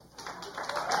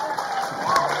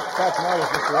back now with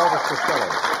Mr. Elvis Costello.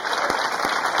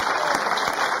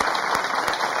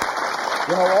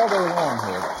 You know,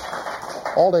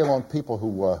 all day long, people who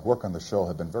work on the show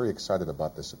have been very excited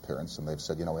about this appearance, and they've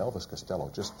said, you know, Elvis Costello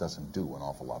just doesn't do an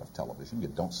awful lot of television. You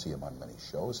don't see him on many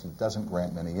shows. He doesn't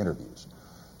grant many interviews.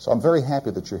 So I'm very happy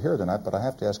that you're here tonight, but I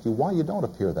have to ask you why you don't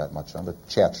appear that much on the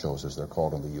chat shows, as they're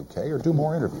called in the UK, or do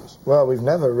more interviews. Well, we've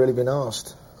never really been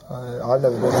asked. I've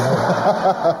never been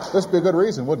asked. This would be a good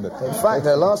reason, wouldn't it? In fact,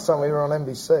 the last time we were on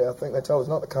NBC, I think they told us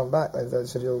not to come back. They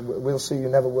said, we'll see you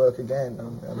never work again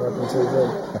on American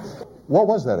TV. What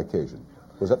was that occasion?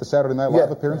 Was that the Saturday Night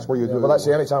Live appearance where you do? Well, that's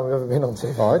the only time we've ever been on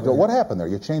TV. All right. Well, what happened there?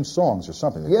 You changed songs or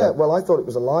something? Yeah. Well, I thought it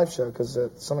was a live show because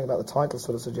something about the title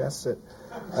sort of suggests it,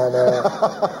 and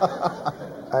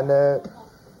the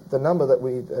number that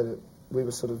we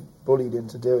were sort of bullied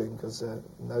into doing because in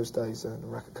those days the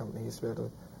record company used to be able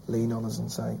to lean on us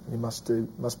and say you must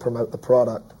promote the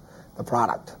product, the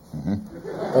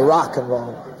rock and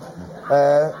roll,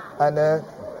 and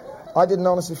I didn't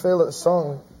honestly feel that the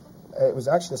song. It was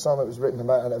actually a song that was written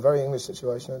about in a very English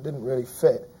situation. It didn't really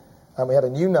fit. And we had a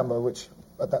new number, which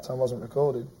at that time wasn't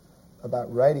recorded,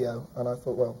 about radio. And I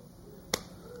thought, well,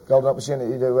 golden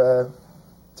opportunity to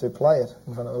play it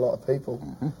in front of a lot of people.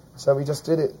 Mm-hmm. So we just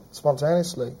did it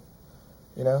spontaneously,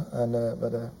 you know. And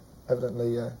but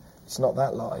evidently it's not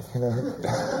that live, you know.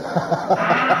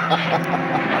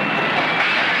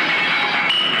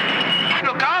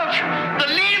 Look out! The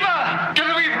lever! Get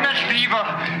away from that lever!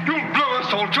 You'll blow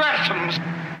us all to atoms!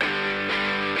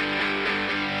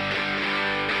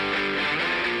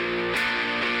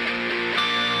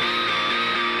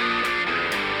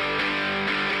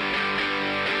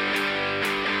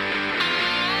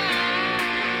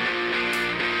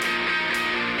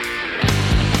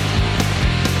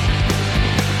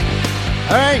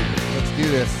 All right, let's do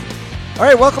this. All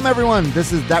right, welcome everyone.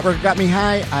 This is That Record Got Me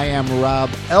High. I am Rob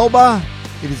Elba.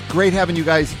 It is great having you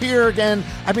guys here again.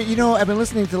 I've been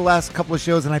listening to the last couple of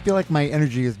shows, and I feel like my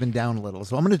energy has been down a little.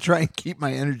 So I'm going to try and keep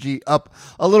my energy up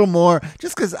a little more,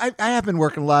 just because I have been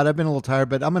working a lot. I've been a little tired,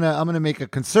 but I'm gonna make a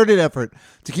concerted effort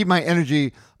to keep my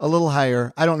energy a little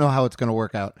higher. I don't know how it's going to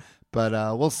work out, but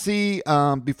we'll see.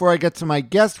 Before I get to my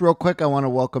guest, real quick, I want to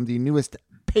welcome the newest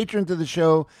patron to the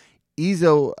show,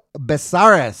 Izo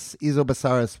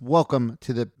Besares. Welcome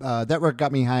to the That Record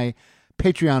Got Me High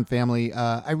Patreon family.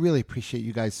 I really appreciate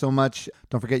you guys so much.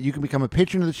 Don't forget, you can become a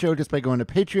patron of the show just by going to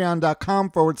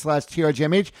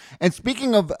patreon.com/TRGMH. And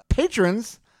speaking of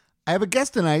patrons, I have a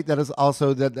guest tonight that is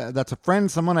also that's a friend,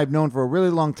 someone I've known for a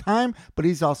really long time, but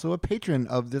he's also a patron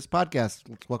of this podcast.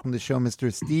 Let's welcome to the show,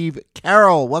 Mr. Steve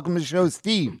Carroll. Welcome to the show,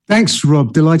 Steve. Thanks,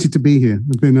 Rob. Delighted to be here.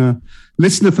 I've been a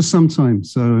listener for some time,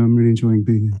 so I'm really enjoying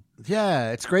being here.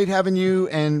 Yeah, it's great having you.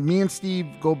 And me and Steve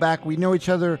go back. We know each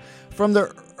other from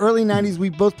the early 90s. We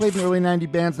both played in the early 90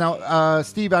 bands. Now,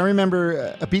 Steve, I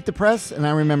remember Beat the Press, and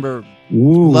I remember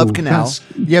Love Canal.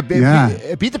 Beat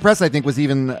the Press, I think, was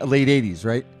even late 80s,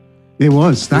 right? It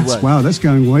was. Wow, that's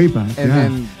going way back. And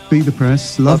then Beat the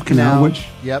Press, Love Canal,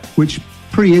 which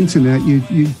pre-internet, you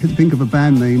could think of a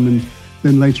band name, and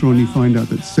then later on you find out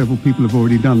that several people have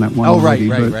already done that one already.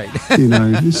 Right. You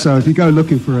know, so if you go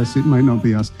looking for us, it might not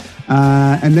be us.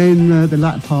 And then the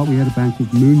latter part, we had a band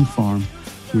called Moon Farm,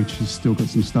 which has still got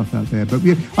some stuff out there. But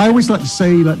I always like to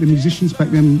say, like the musicians back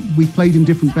then, we played in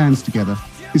different bands together.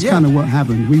 It's kind of what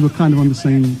happened. We were kind of on the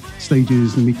same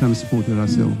stages, and we kind of supported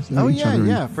ourselves. Each other.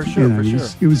 Yeah, for sure, for sure.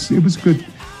 It was good.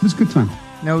 It was a good time.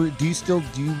 Now, do you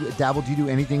dabble? Do you do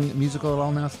anything musical at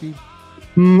all now, Steve?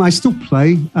 I still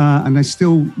play, and I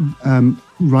still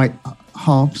write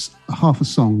half a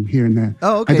song here and there.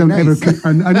 Oh, okay, I don't nice.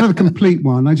 I never complete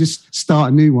one. I just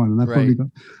start a new one, and I've probably got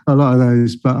a lot of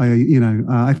those. But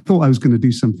I thought I was going to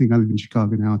do something. I live in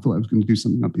Chicago now. I thought I was going to do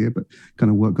something up here, but kind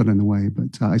of work got in the way.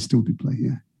 But I still do play.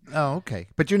 Yeah. Oh, okay.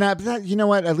 But you're not. You know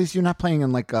what? At least you're not playing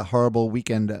in like a horrible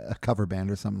weekend cover band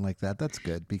or something like that. That's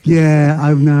good. Because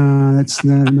That's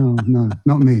no,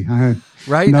 not me.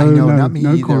 Right? No, I know, no, not me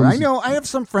no either. qualms. I know. I have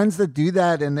some friends that do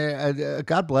that, and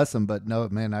God bless them. But no,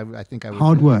 man, I think I would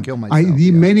hard work. Kill myself.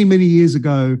 Many years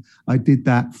ago, I did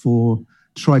that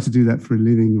tried to do that for a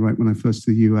living. Right when I first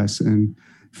to the US, and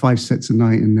 5 sets a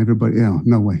night, and everybody,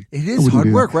 no way. It is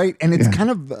hard work, right? And it's kind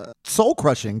of soul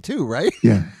crushing too, right?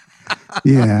 Yeah.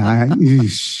 Yeah,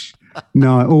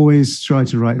 No, I always try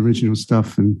to write original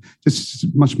stuff, and just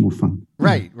much more fun.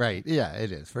 Right. Yeah,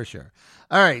 it is for sure.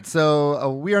 All right,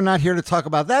 so we are not here to talk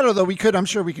about that, although I'm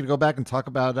sure we could go back and talk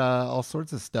about all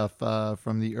sorts of stuff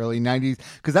from the early 90s,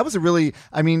 because that was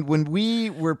when we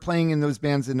were playing in those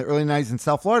bands in the early 90s in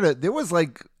South Florida, there was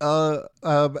like a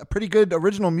pretty good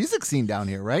original music scene down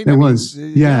here, right? It was.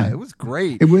 It was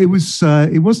great.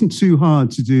 It wasn't too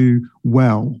hard to do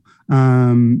well.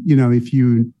 There's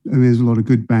a lot of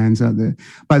good bands out there,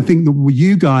 but I think that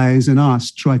you guys and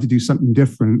us tried to do something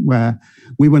different, where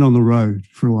we went on the road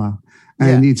for a while.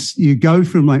 And you go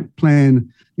from like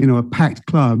playing, a packed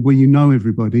club where you know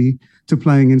everybody, to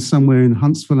playing in somewhere in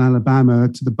Huntsville, Alabama,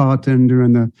 to the bartender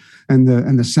and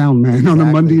the sound man on a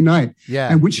Monday night.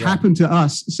 And which happened to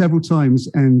us several times,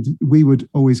 and we would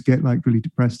always get like really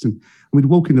depressed, and we'd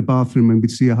walk in the bathroom and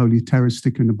we'd see a Holy Terror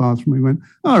sticker in the bathroom. We went,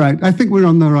 all right, I think we're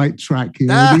on the right track here.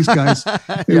 These guys,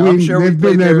 they've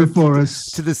been there before us.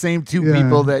 To the same two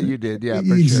people that you did. Yeah,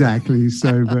 for exactly.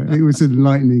 Sure. So, but it was an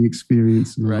enlightening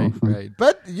experience. Right.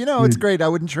 But, it's great. I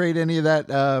wouldn't trade any of that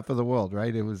for the world,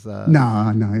 right? It was...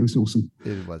 No, it was awesome.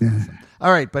 It was awesome.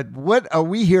 All right, but what are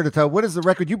we here to tell? What is the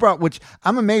record you brought, which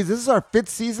I'm amazed. This is our 5th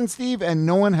season, Steve, and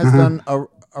no one has done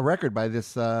a record by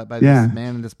this man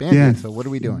and this band yet. So what are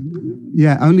we doing?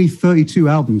 Yeah, only 32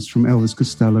 albums from Elvis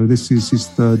Costello. This is his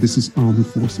third. This is Armed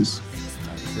Forces.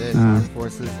 Armed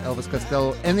Forces, Elvis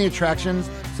Costello, and the Attractions.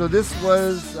 So this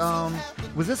was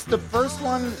this the first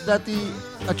one that the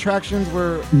Attractions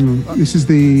were? This is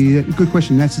the good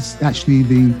question. That's actually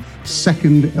the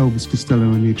second Elvis Costello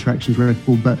and the Attractions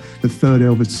record, but the third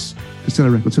Elvis Costello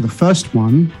record. So the first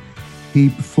one, he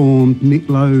performed. Nick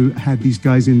Lowe had these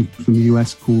guys in from the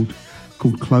US called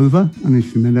Clover. I don't know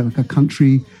if you remember, like a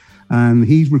country. And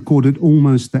he recorded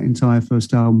almost that entire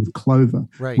first album with Clover,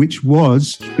 which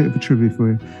was, a bit of a trivia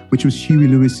for you, which was Huey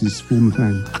Lewis's former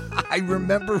band. I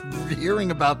remember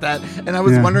hearing about that, and I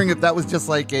was wondering if that was just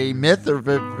like a myth or if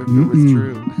it was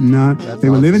true. No, they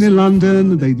were living in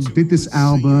London. They did this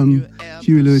album.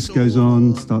 Huey Lewis goes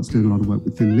on, starts doing a lot of work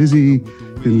with Thin Lizzy.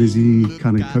 Thin Lizzy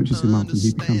kind of coaches him up, and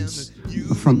he becomes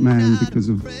a front man because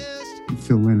of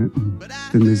Phil Lynott and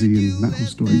Thin Lizzy and that whole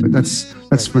story, but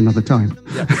that's for another time.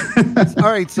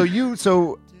 All right,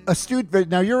 so astute.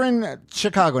 Now you're in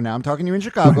Chicago. Now I'm talking to you in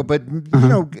Chicago, but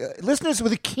listeners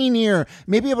with a keen ear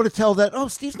may be able to tell that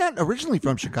Steve's not originally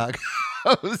from Chicago.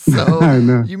 So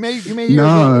no. you may hear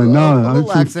I'm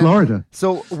from Florida.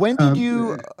 So when did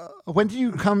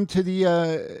you come to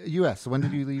the U.S.? When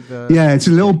did you leave? It's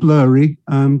a little blurry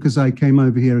because I came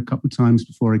over here a couple of times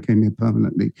before I came here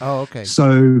permanently. Oh, okay.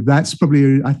 So that's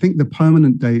probably, I think the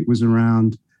permanent date was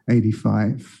around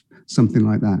 85, something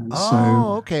like that.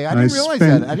 Oh, okay. I didn't realize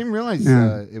that. I didn't realize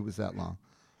it was that long.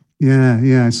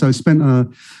 Yeah. So I spent a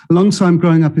long time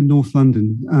growing up in North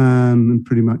London, and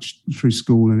pretty much through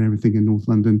school and everything in North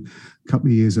London. A couple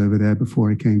of years over there before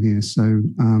I came here. So,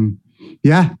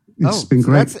 it's been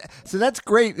great. That's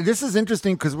great. This is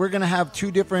interesting because we're going to have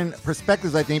two different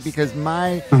perspectives, I think, because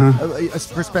my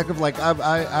perspective, like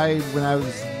I when I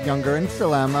was younger and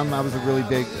still am, I was a really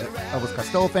big Elvis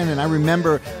Costello fan, and I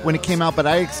remember when it came out, but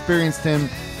I experienced him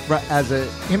as an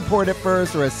import at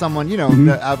first, or as someone,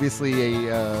 obviously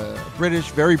a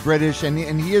very British,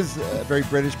 and he is very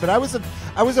British. But I was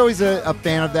always a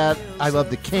fan of that. I love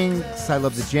the Kinks. I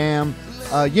love the Jam.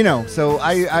 So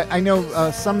I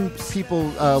know some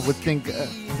people would think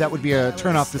that would be a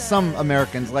turnoff to some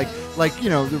Americans, like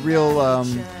the real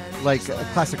like a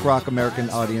classic rock American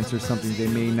audience or something. They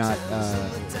may not.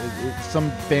 Some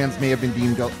bands may have been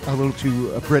deemed a little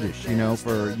too British,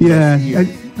 for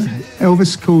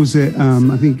Elvis calls it.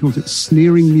 I think he calls it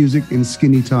sneering music in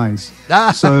skinny ties.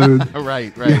 So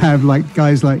right. You have like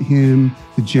guys like him,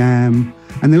 the Jam,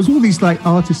 and there was all these like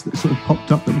artists that sort of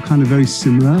popped up that were kind of very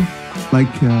similar,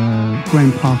 like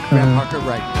Graham Parker.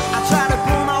 Right. I try to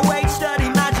pull my weight, study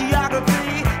my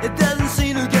geography. It doesn't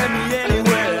seem to get me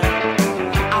anywhere.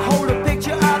 I hold a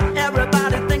picture up,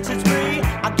 everybody thinks it's me.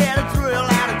 I get a thrill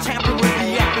out of tampering with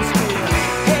the atmosphere.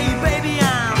 Hey baby,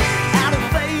 I'm out of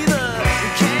favor.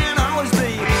 It can't always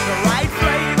be the right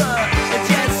flavor. It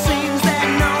just seems that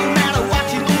no matter what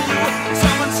you do,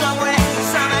 someone somewhere,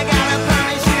 somebody gotta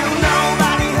punish you.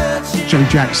 Nobody hurts you. Joe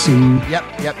Jackson. Yep.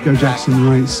 Joe Jackson,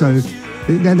 right? So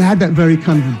they had that very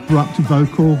kind of abrupt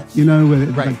vocal, where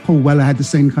like Paul Weller had the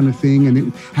same kind of thing, and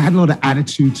it had a lot of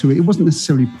attitude to it. It wasn't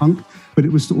necessarily punk, but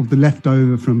it was sort of the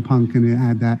leftover from punk, and it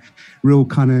had that real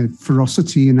kind of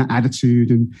ferocity and that attitude,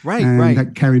 and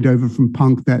that carried over from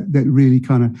punk. That really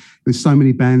kind of, there's so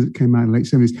many bands that came out in the late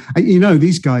 70s.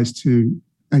 These guys too,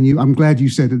 and I'm glad you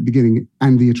said at the beginning,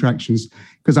 and the attractions,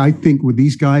 because I think with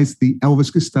these guys, the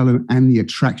Elvis Costello and the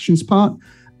attractions part,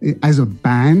 as a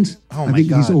band, I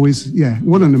think he's always,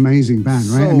 what an amazing band,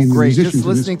 right? So I mean, great. Just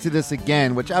listening to this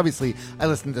again, which obviously I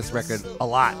listened to this record a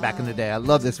lot back in the day. I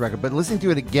love this record, but listening to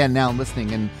it again now, I'm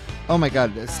listening, and oh my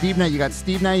God, you got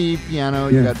Steve Naive piano,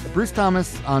 you got Bruce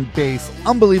Thomas on bass,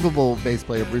 unbelievable bass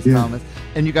player Bruce Thomas,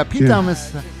 and you got Pete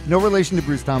Thomas, no relation to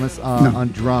Bruce Thomas, on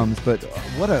drums, but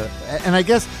and I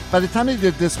guess by the time they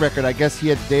did this record, I guess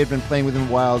they had been playing with him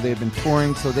a while, they had been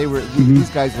touring, so they were these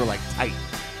guys were like tight.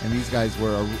 And these guys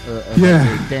were a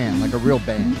band, like a real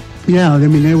band. Yeah, I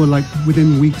mean, they were like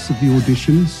within weeks of the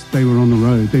auditions, they were on the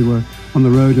road. They were on the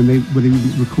road, and they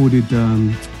recorded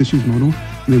Fisher's Model,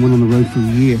 and they went on the road for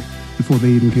a year before they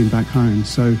even came back home.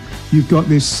 So you've got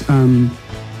this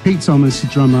Pete Thomas,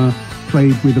 drummer,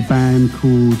 played with a band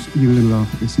called, you're going to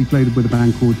laugh at this, he played with a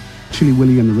band called Chili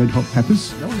Willy and the Red Hot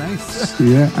Peppers. Oh, nice.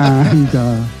 And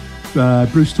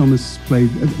Bruce Thomas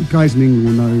played, guys in England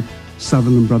will know,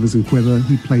 Sutherland Brothers and Quiver.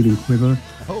 He played in Quiver.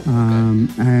 Oh, okay.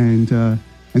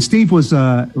 And Steve was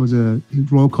a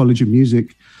Royal College of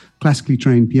Music classically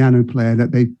trained piano player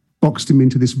that they boxed him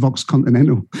into this Vox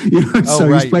Continental.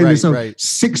 So he's playing this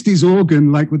 60s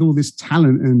organ like with all this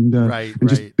talent and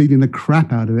just beating the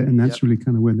crap out of it, and that's really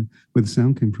kind of where the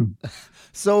sound came from.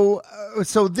 So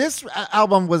this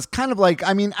album was kind of like,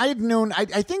 I mean, I had known,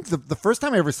 I think the first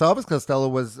time I ever saw Elvis Costello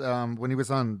was when he was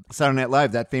on Saturday Night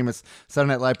Live, that famous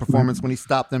Saturday Night Live performance when he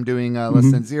stopped them doing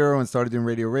Less Than Zero and started doing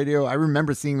Radio. I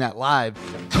remember seeing that live.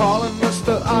 Calling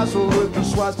Mr. Oswald with the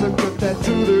swastika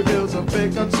tattoo, the hills of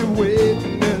vacancy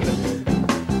waiting.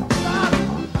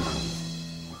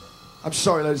 I'm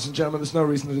sorry, ladies and gentlemen, there's no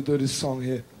reason to do this song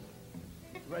here.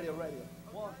 Radio.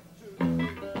 1, 2.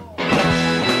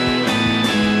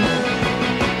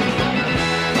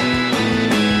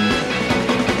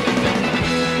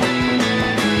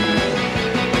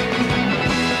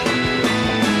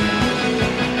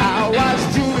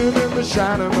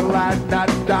 Shining the light, not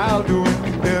dial, doing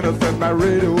anything my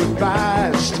radio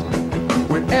advised.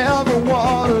 Whenever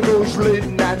one of those late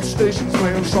night stations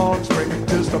playing songs bringing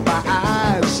tears to my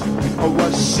eyes, I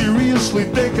was seriously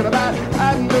thinking about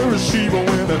adding the receiver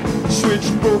when the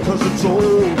switch broke, cause it's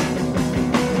old.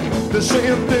 They're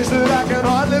saying things that I can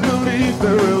hardly believe.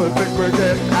 They really think we're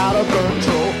getting out of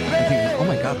control. Oh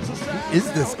my God, who is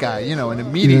this guy? And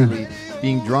immediately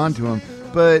being drawn to him.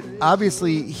 But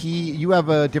obviously, you have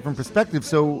a different perspective.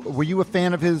 So, were you a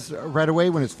fan of his right away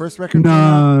when his first record came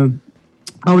out?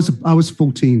 I was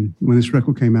 14 when this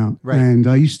record came out, and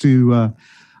I used to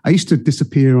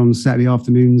disappear on Saturday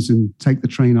afternoons and take the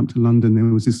train up to London. There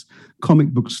was this comic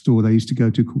book store that I used to go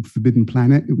to called Forbidden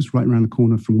Planet. It was right around the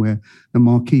corner from where the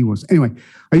marquee was. Anyway,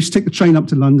 I used to take the train up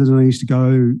to London, and I used to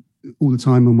go all the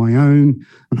time on my own,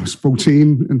 and I was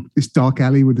 14, and this dark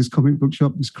alley with this comic book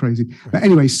shop was crazy. But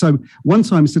anyway, so one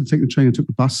time instead of taking the train, I took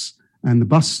the bus, and the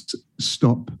bus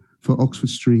stop for Oxford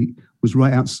Street was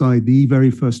right outside the very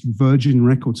first Virgin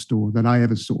record store that I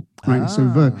ever saw. Right,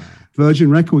 so Virgin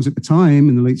Records at the time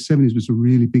in the late 70s was a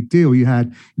really big deal. We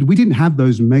didn't have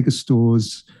those mega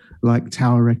stores like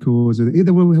Tower Records, and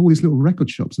there were all these little record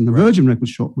shops, and the Virgin record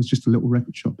shop was just a little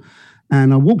record shop.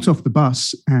 And I walked off the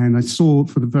bus and I saw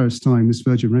for the first time this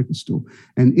Virgin record store,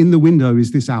 and in the window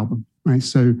is this album, right?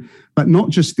 So, but not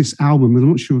just this album, and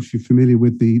I'm not sure if you're familiar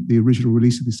with the original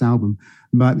release of this album,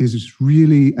 but there's this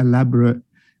really elaborate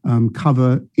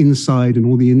cover inside, and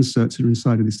all the inserts are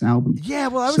inside of this album. Yeah,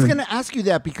 well, I was going to ask you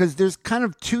that because there's kind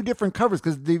of two different covers,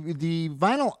 because the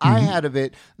vinyl I had of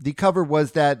it, the cover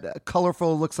was that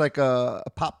colorful, looks like a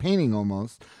pop painting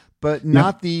almost, but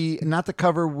not the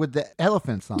cover with the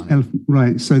elephants on it.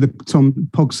 Right, so the Tom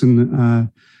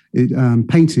Pogson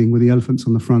painting with the elephants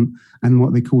on the front, and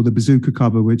what they call the bazooka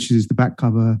cover, which is the back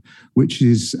cover, which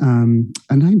is, and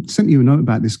I sent you a note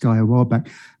about this guy a while back,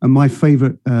 and my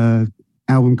favorite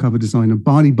album cover designer,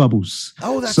 Barney Bubbles.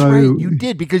 Oh, that's right. You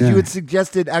did, because you had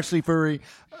suggested actually for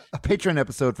a Patreon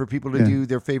episode for people to do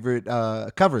their favorite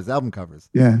covers, album covers.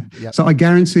 Yeah. Yep. So I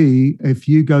guarantee if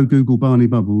you go Google Barney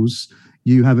Bubbles,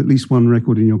 you have at least one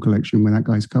record in your collection with that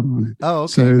guy's cover on it. Oh,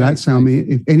 okay. So that's how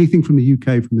if anything from the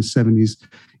UK from the 70s,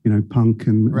 punk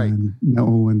and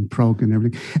metal and prog and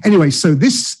everything. Anyway, so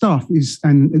this stuff is,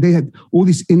 and they had all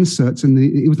these inserts, and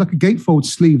it was like a gatefold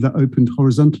sleeve that opened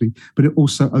horizontally, but it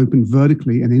also opened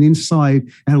vertically. And then inside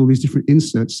it had all these different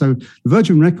inserts. So the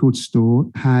Virgin Records store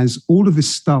has all of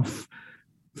this stuff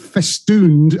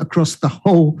festooned across the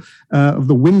whole of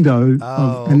the window,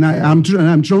 I'm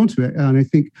drawn to it, and I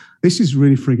think this is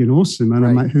really friggin' awesome. And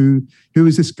I'm like, who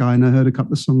is this guy? And I heard a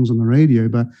couple of songs on the radio,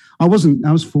 but I was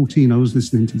 14. I was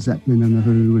listening to Zeppelin and The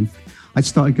Who, and I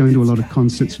started going to a lot of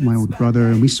concerts with my older brother,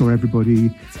 and we saw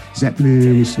everybody,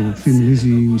 Zeppelin, we saw Thin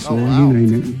Lizzy, we saw, you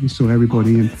name it, we saw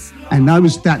everybody. And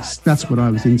that's what I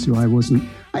was into.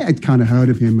 I had kind of heard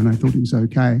of him and I thought he was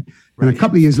okay. And a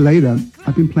couple of years later,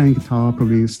 I've been playing guitar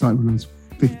probably started when I was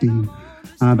 15.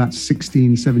 About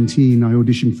 16, 17, I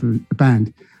auditioned for a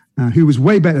band who was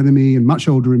way better than me and much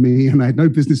older than me, and I had no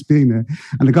business being there.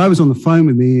 And the guy was on the phone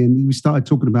with me, and we started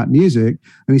talking about music,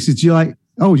 and he said, do you like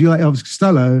Elvis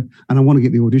Costello? And I want to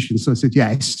get the audition. So I said,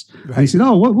 yes. Right. And he said,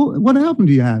 oh, what album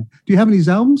do you have? Do you have any of these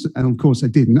albums? And of course I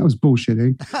didn't. That was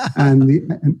bullshitting. And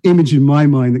an image in my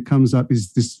mind that comes up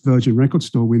is this Virgin record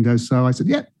store window. So I said,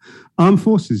 yeah, Armed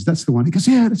Forces, that's the one. He goes,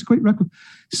 yeah, that's a great record.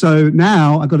 So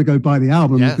now I've got to go buy the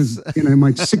album because,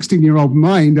 my 16-year-old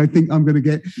mind, I think I'm going to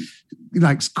get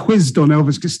like quizzed on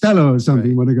Elvis Costello or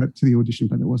something when I got to the audition,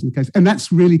 but that wasn't the case. And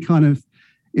that's really kind of,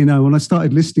 when I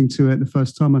started listening to it the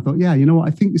first time, I thought, yeah, you know what?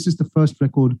 I think this is the first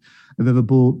record I've ever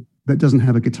bought that doesn't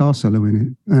have a guitar solo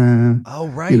in it.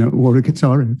 Or a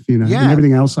guitar riff, and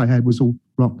everything else I had was all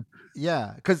rock.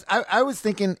 Yeah, because I was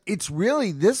thinking it's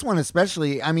really this one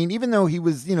especially. I mean, even though he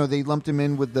was, they lumped him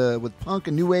in with punk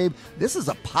and new wave, this is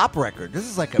a pop record. This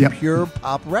is like a pure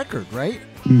pop record, right?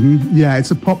 Mm-hmm. Yeah,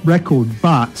 it's a pop record,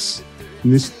 but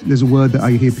there's a word that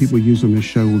I hear people use on this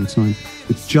show all the time.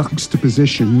 The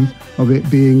juxtaposition of it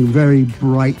being very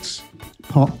bright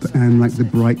pop and like the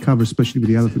bright cover, especially with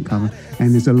the Elephant cover,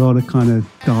 and there's a lot of kind of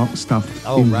dark stuff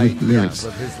in his lyrics.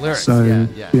 With his lyrics. So,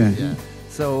 yeah.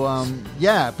 So,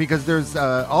 because there's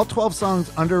all 12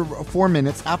 songs under 4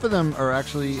 minutes. Half of them are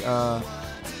actually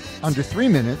under 3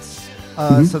 minutes.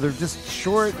 So they're just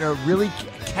short, really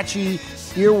catchy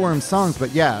earworm songs.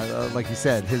 But like you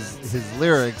said, his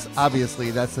lyrics,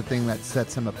 obviously, that's the thing that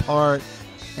sets him apart.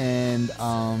 And,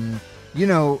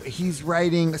 he's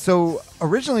writing. So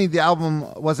originally the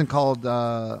album wasn't called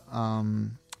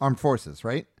Armed Forces,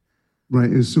 right?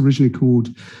 Right. It was originally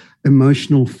called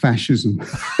Emotional Fascism,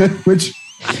 which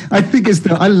I think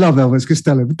I love Elvis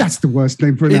Costello, but that's the worst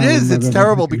name for an album. It is. It's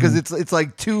terrible because it's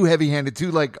like too heavy-handed,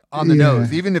 too like on the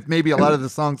nose. Even if maybe a lot of the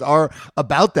songs are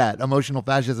about that emotional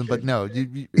fascism, but no,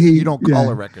 you don't call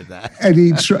a record that. And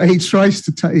he tried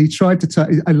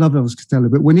to. I love Elvis Costello,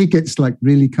 but when he gets like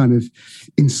really kind of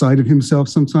inside of himself,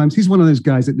 sometimes he's one of those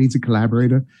guys that needs a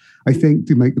collaborator, I think,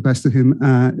 to make the best of him.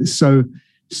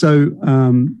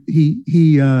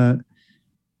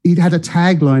 He'd had a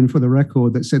tagline for the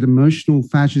record that said emotional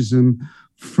fascism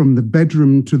from the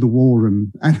bedroom to the war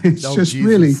room. And it's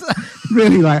really,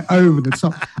 really like over the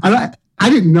top. And I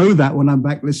didn't know that when I'm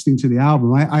back listening to the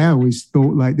album. I always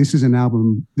thought like this is an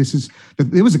album.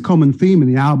 There was a common theme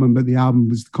in the album, but the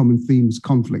common theme was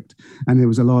conflict. And there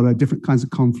was a lot of different kinds of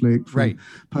conflict, from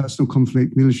personal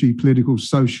conflict, military, political,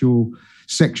 social,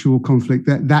 sexual conflict.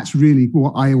 That's really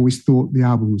what I always thought the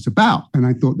album was about. And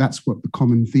I thought that's what the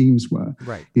common themes were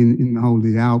in the whole of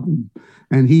the album.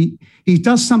 And he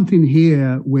does something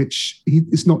here which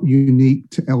is not unique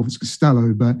to Elvis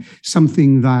Costello, but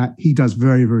something that he does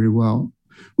very, very well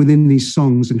within these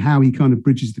songs, and how he kind of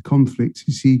bridges the conflict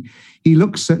is he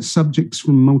looks at subjects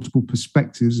from multiple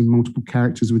perspectives and multiple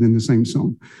characters within the same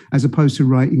song, as opposed to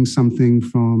writing something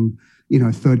from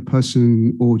a third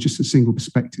person or just a single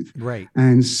perspective. Right.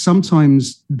 And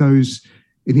sometimes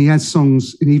and he has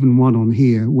songs, and even one on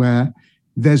here, where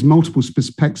there's multiple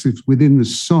perspectives within the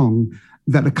song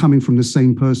that are coming from the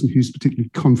same person who's particularly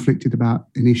conflicted about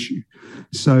an issue.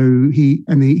 So he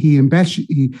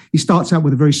starts out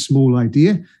with a very small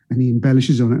idea, and he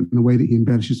embellishes on it. And the way that he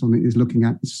embellishes on it is looking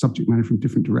at the subject matter from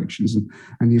different directions.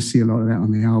 And you see a lot of that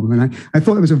on the album. And I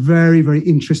thought it was a very, very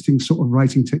interesting sort of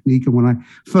writing technique. And when I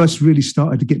first really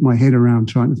started to get my head around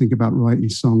trying to think about writing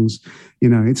songs,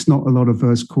 it's not a lot of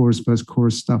verse, chorus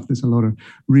stuff. There's a lot of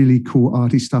really cool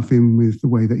arty stuff in with the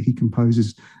way that he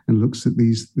composes and looks at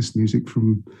this music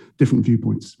from different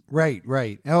viewpoints. Right.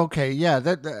 Okay. Yeah.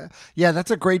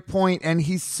 That's a great point. And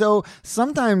he's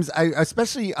sometimes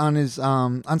especially on his,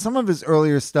 on some of his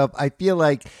earlier stuff, I feel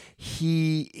like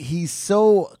he's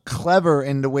so clever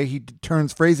in the way he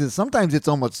turns phrases. Sometimes it's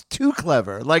almost too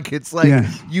clever. Like it's like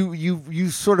you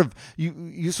sort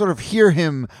of hear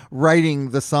him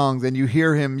writing the songs, and you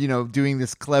hear him, doing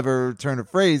this clever turn of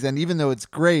phrase. And even though it's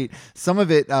great, some of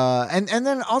it, and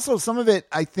then also some of it,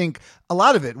 I think a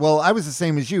lot of it. Well, I was the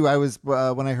same as you. I was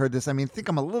when I heard this. I think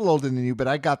I'm a little older than you, but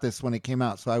I got this when it came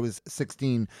out, so I was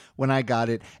 16 when I got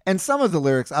it. And some of the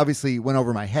lyrics obviously went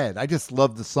over my head. I just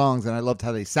loved the songs, and I loved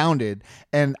how they sounded,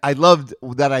 and I loved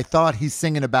that I thought he's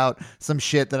singing about some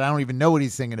shit that I don't even know what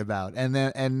he's singing about.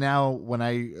 And now when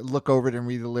I look over it and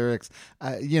read the lyrics,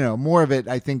 more of it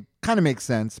I think kind of makes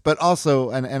sense. But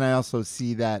also, and I also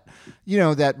see that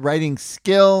that writing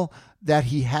skill that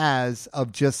he has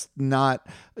of just not,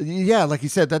 like you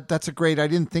said, that's a great, I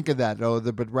didn't think of that,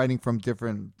 but writing from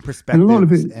different perspectives. And a lot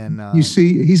of it, you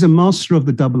see, he's a master of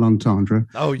the double entendre.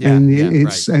 Oh, yeah. And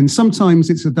right. And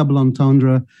sometimes it's a double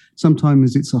entendre,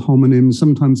 sometimes it's a homonym,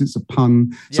 sometimes it's a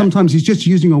pun, sometimes he's just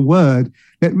using a word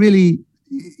that really,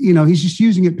 he's just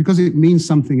using it because it means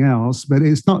something else, but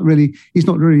he's not really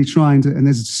trying to, and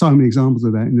there's so many examples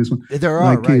of that in this one. There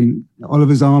are, like in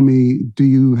Oliver's Army, do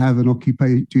you have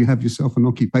yourself an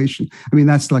occupation? I mean,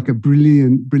 that's like a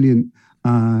brilliant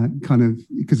kind of,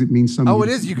 because it means something. Oh, it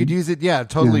is. You could use it,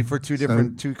 totally, for two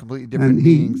completely different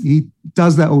meanings. He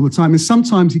does that all the time. And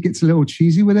sometimes he gets a little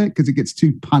cheesy with it because it gets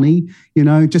too punny,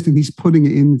 just and he's putting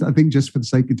it in, I think, just for the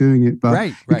sake of doing it.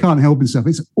 But he can't help himself.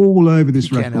 It's all over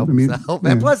this record. Can't help himself.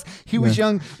 And plus, he was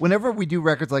young. Whenever we do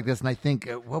records like this, and I think,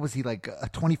 what was he, like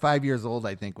 25 years old,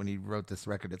 I think, when he wrote this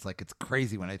record. It's like, it's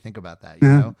crazy when I think about that, you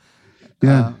know?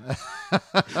 Yeah.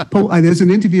 Paul, there's an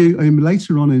interview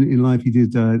later on in life. He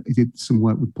did some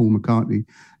work with Paul McCartney,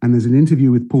 and there's an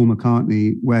interview with Paul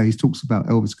McCartney where he talks about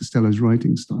Elvis Costello's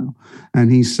writing style,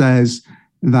 and he says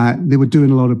that they were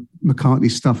doing a lot of McCartney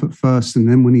stuff at first, and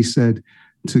then when he said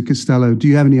to Costello, "Do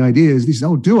you have any ideas?" And he said,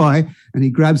 "Oh, do I?" And he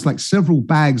grabs like several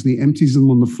bags and he empties them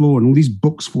on the floor, and all these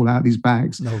books fall out of these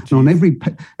bags. And on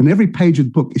every page of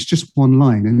the book, it's just one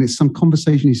line, and it's some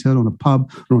conversation he's heard on a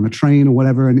pub or on a train or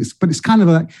whatever. And it's kind of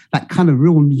like that kind of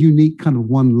real unique kind of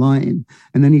one line.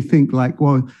 And then you think like,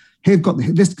 well, hey, I've got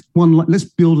this one line. Let's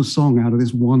build a song out of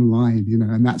this one line,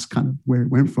 and that's kind of where it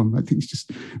went from. I think it's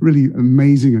just really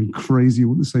amazing and crazy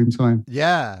all at the same time.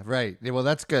 Yeah, right. Well,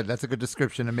 that's good. That's a good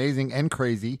description. Amazing and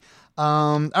crazy.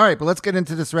 All right, but let's get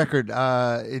into this record.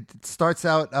 It starts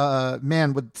out,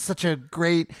 with such a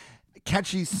great,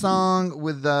 catchy song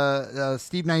with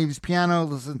Steve Naive's piano.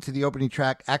 Listen to the opening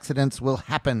track, Accidents Will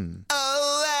Happen.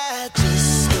 Oh, I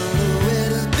just don't know where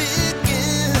to begin.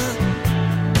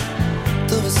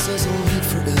 Though it says we'll live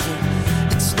forever,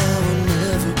 it's now or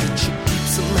never, but she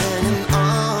keeps on hanging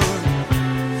on.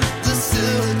 The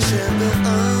silly champion.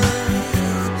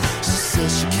 She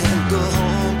says she can't go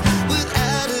home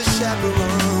without a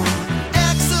chaperone.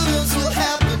 Accidents will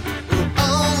happen, we're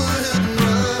all a hit and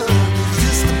run. You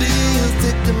used to be a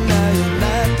victim, now you're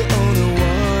not the only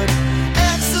one.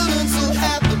 Accidents will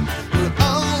happen, we're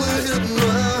all a hit and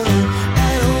run.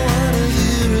 I don't wanna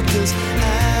hear it 'cause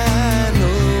I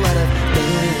know what I've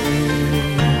done.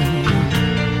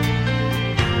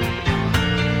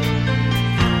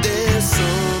 There's so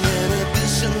many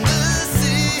fish in the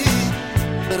sea,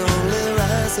 but only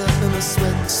rise up in the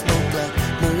sweat and smoke like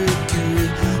mercury.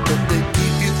 But they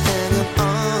keep you hanging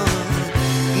on.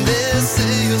 They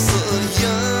say you're so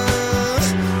young,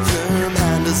 your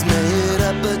mind is made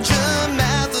up, but your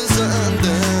math is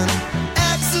undone.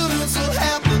 Accidents will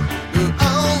happen, you're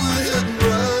all a hit and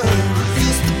run.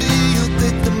 Used to be a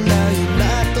victim, now you're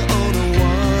not the only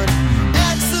one.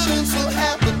 Accidents will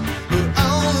happen, you're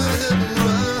all a hit and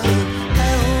run.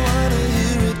 I don't wanna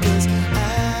hear it 'cause I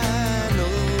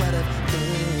know what I've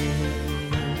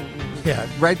done. Yeah,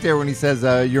 right there when he says,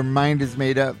 your mind is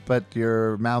made up, but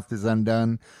your mouth is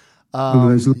undone.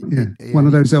 One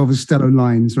of those Elvis Costello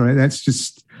lines, right? That's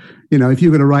just, if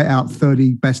you're going to write out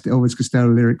 30 best Elvis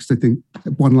Costello lyrics, I think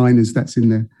that's in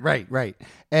there. Right.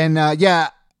 And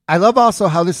I love also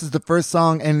how this is the first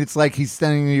song, and it's like he's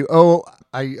telling you,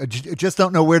 I just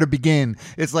don't know where to begin.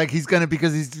 It's like he's gonna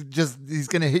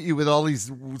hit you with all these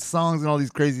songs and all these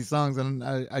crazy songs, and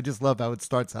I just love how it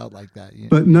starts out like that.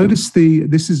 But notice so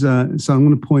I'm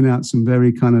going to point out some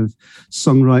very kind of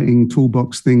songwriting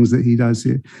toolbox things that he does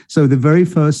here. So the very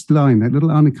first line, that little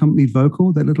unaccompanied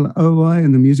vocal, that little OI,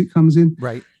 and the music comes in.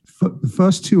 Right. The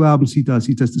first two albums he does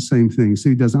the same thing. So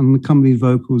he does unaccompanied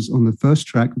vocals on the first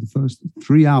track of the first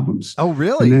 3 albums. Oh,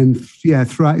 really? And then,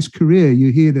 throughout his career,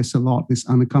 you hear this a lot, this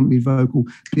unaccompanied vocal,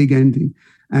 big ending.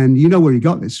 And you know where he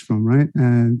got this from, right?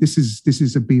 This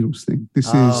is a Beatles thing. This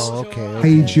is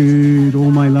Hey Jude,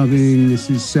 All My Loving. This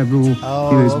is several,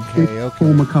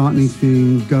 Paul McCartney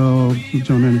thing, Girl,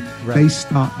 John Lennon. Right. They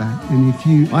start that. And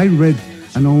I read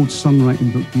an old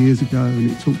songwriting book years ago,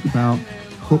 and it talked about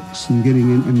hooks and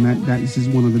getting in, and that is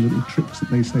one of the little tricks that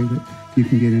they say that you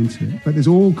can get into it. But there's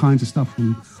all kinds of stuff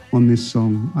on this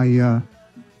song. I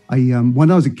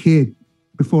when I was a kid,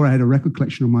 before I had a record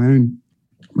collection of my own,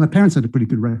 my parents had a pretty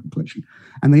good record collection,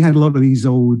 and they had a lot of these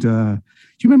old. Do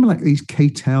you remember like these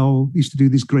K-Tel used to do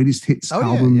these greatest hits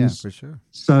albums? Yeah, for sure.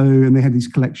 So, and they had these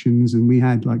collections, and we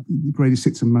had like the greatest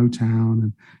hits of Motown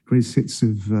and greatest hits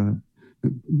of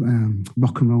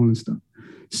rock and roll and stuff.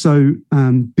 So,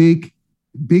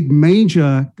 big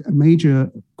major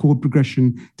chord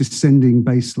progression, descending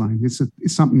bass line. It's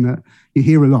something that you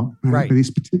hear a lot, right? But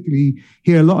it's particularly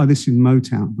hear a lot of this in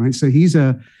Motown, right? So he's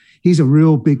a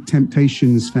real big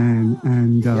Temptations fan,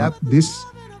 and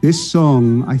this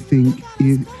song, I think,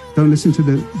 don't listen to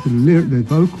the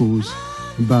vocals,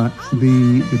 but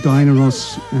the Diana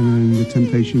Ross and the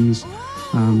Temptations,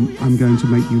 I'm Going to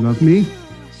Make You Love Me,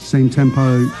 same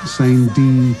tempo, same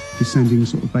D descending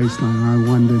sort of bass line. I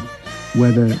wondered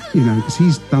whether, because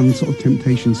he's done sort of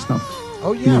Temptation stuff.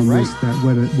 Oh yeah, right.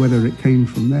 Whether it came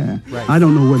from there. Right. I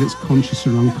don't know whether it's conscious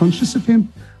or unconscious of him,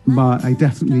 but I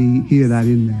definitely hear that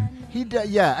in there.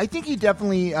 I think he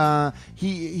definitely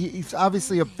he's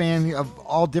obviously a fan of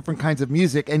all different kinds of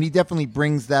music, and he definitely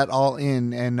brings that all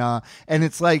in. And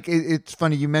it's like it's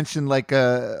funny you mentioned like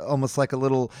almost like a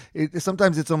little.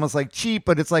 Sometimes it's almost like cheap,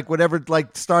 but it's like whatever.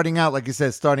 Like starting out, like you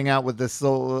said, starting out with this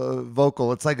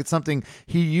vocal. It's like it's something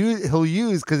he'll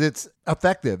use because it's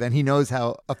effective, and he knows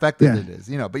how effective it is.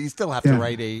 But you still have to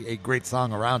write a great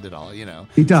song around it all.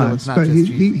 He does, so but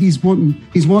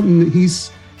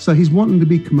he's wanting to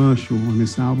be commercial on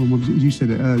this album, as you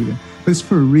said it earlier. But it's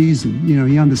for a reason.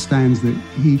 He understands that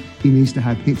he needs to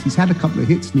have hits. He's had a couple of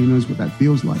hits and he knows what that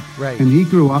feels like. Right. And he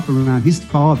grew up around, his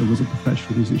father was a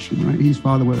professional musician, right? His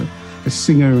father was a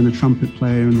singer and a trumpet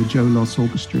player in the Joe Loss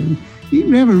Orchestra. And he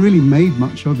never really made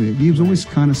much of it. He was always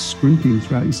kind of scrimping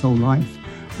throughout his whole life.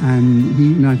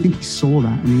 And I think he saw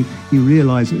that, and he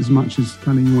realized that as much as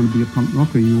kind of you want to be a punk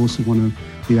rocker, you also want to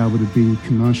be able to be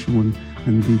commercial and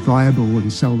be viable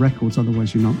and sell records.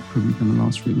 Otherwise, you're not probably going to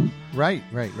last very long. Right.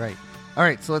 All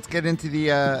right, so let's get into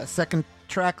the second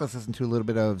track. Let's listen to a little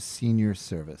bit of Senior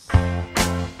Service.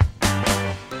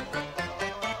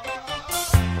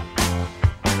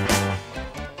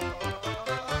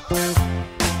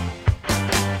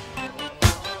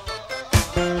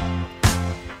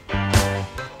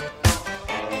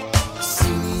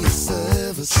 Senior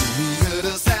service,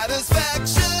 senior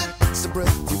satisfaction. It's a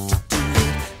breath you took too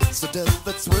late. It's a death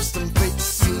that's worse than fate.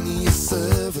 Senior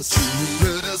service,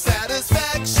 senior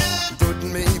satisfaction. Third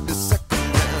may be second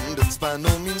hand. It's by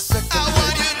no means second. I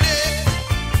want you dead.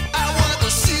 I want to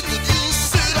see that you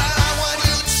sit out. I want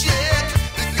you check.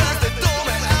 Because they told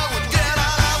me I would get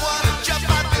out. I want to jump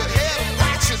out your head and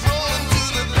watch it roll into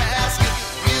the basket.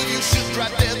 If you should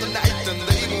right there the night, then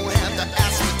they won't have to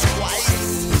ask me twice.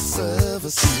 Senior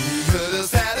service, senior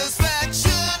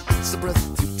satisfaction. It's a breath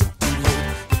you took too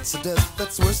late. It's a death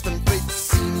that's worse than fate.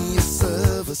 Senior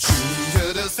service,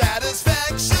 senior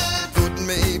satisfaction. Good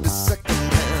maybe second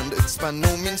hand. It's by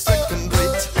no means second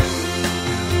rate.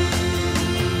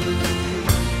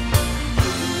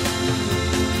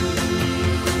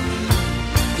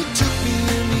 They took me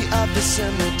in the office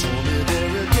and they told me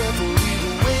very carefully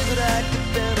the way that I could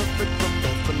benefit from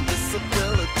health and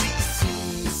disability.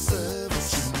 Senior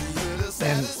service, senior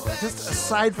And just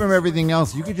aside from everything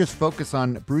else, you could just focus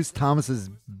on Bruce Thomas's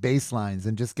bass lines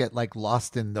and just get like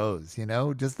lost in those,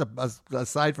 just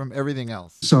aside from everything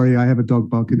else. Sorry, I have a dog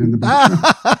barking in the background.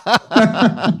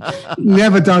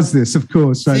 Never does this, of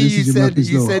course. So See, this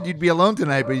is you said you'd be alone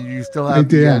tonight, but you still have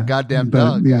the goddamn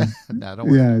dog. Yeah, no, don't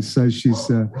worry. Yeah. So she's,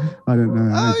 I don't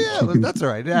know. Oh yeah, that's all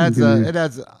right. It adds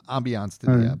ambiance to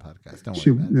the podcast. Don't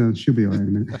worry about it. She'll be all right in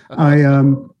a minute.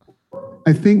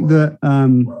 I think that.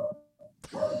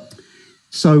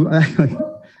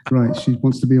 Right, she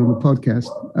wants to be on the podcast.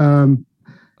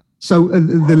 So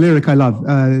the lyric I love.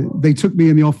 They took me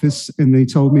in the office and they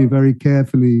told me very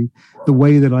carefully the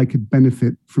way that I could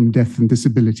benefit from death and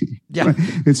disability. Yeah, right?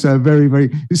 It's a very,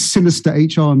 very sinister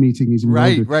HR meeting. He's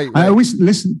involved right. I always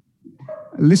listen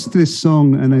to this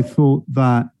song, and I thought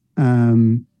that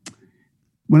when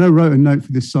I wrote a note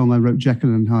for this song, I wrote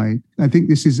Jekyll and Hyde. I think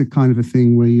this is a kind of a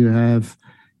thing where you have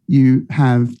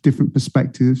different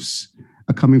perspectives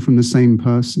are coming from the same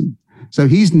person. So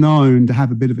he's known to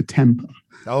have a bit of a temper.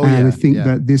 I think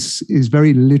that this is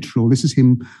very literal. This is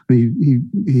him.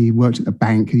 He worked at a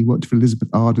bank. He worked for Elizabeth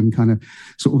Arden, kind of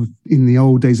sort of in the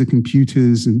old days of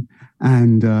computers.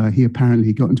 And he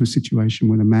apparently got into a situation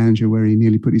with a manager where he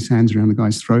nearly put his hands around the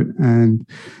guy's throat, and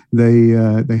they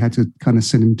had to kind of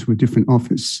send him to a different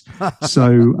office.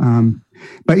 So,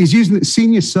 but he's using it.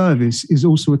 Senior service is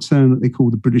also a term that they call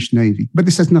the British Navy, but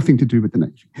this has nothing to do with the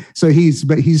Navy. So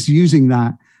he's using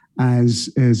that as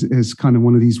kind of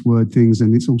one of these word things,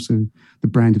 and it's also the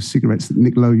brand of cigarettes that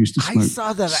Nick Lowe used to smoke. I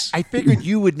saw that. I figured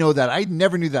you would know that. I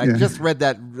never knew that. I just read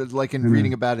that like in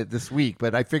reading about it this week,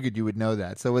 but I figured you would know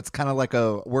that. So it's kind of like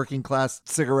a working class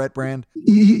cigarette brand.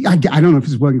 I don't know if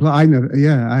it's working class. I know.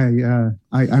 Yeah,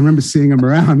 I remember seeing them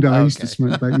around. I used to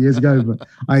smoke about years ago, but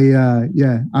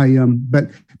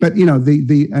but you know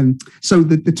so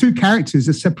the two characters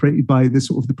are separated by the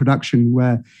sort of the production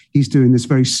where he's doing this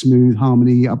very smooth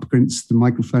harmony up against the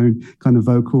microphone kind of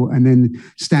vocal, and then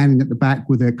standing at the back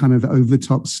with a kind of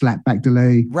over-the-top slap-back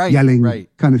delay, yelling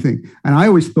kind of thing. And I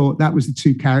always thought that was the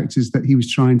two characters that he was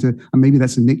trying to, and maybe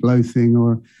that's a Nick Lowe thing,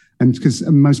 and because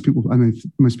most people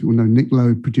know Nick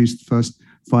Lowe produced the first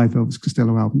 5 Elvis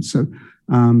Costello albums. So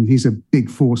he's a big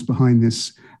force behind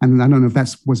this. And I don't know if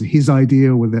that was his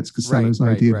idea or whether that's Costello's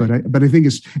idea, but I think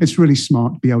it's really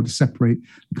smart to be able to separate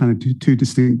kind of two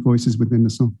distinct voices within the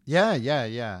song. Yeah.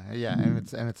 And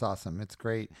it's awesome. It's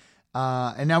great.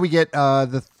 And now we get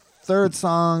the third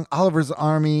song, Oliver's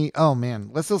Army. Oh man,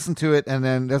 let's listen to it. And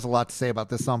then there's a lot to say about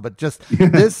this song, but just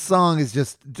this song is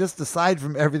just aside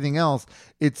from everything else,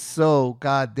 it's so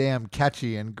goddamn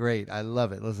catchy and great. I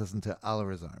love it. Let's listen to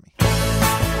Oliver's Army.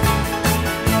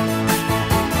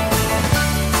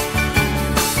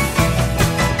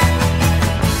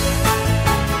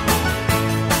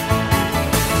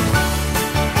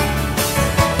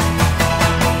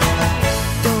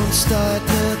 Don't start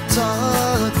the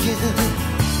talking.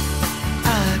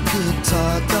 I could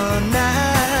talk all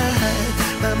night.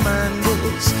 My mind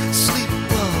goes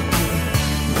sleepwalking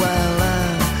while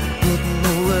I'm putting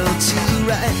the world to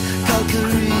right.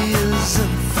 Calgary's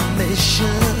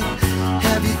information.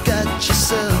 Have you got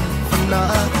yourself an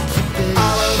occupation?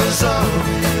 Oliver's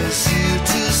Army is here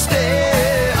to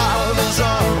stay. Oliver's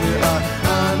Army are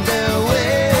on their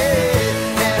way,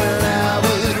 and I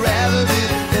would rather be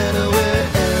anywhere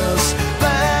else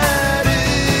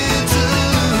fighting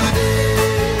today.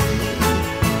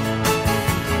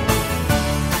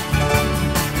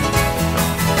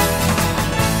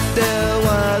 There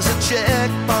was a check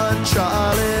on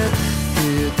Charlie.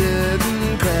 He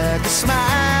didn't crack a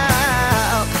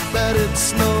smile, but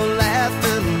it's no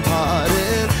laughing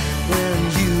party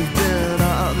when you've been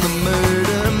on the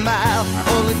murder mile.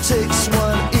 Only takes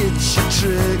one itch a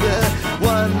trigger,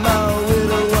 one more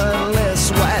widow, one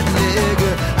less white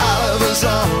nigger. Oliver's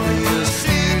Army is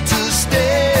here to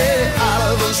stay.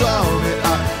 Oliver's Army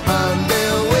are on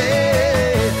their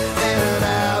way, and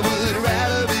I would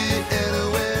rather be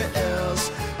anywhere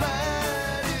else.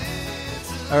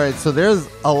 All right, so there's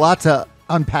a lot to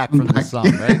unpack from this song,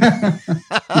 right?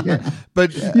 Yeah.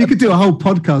 But You could do a whole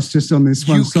podcast just on this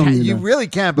one song. You really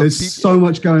can. But there's so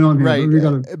much going on here. Right.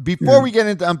 Before we get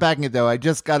into unpacking it, though, I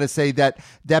just got to say that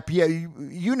I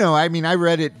mean, I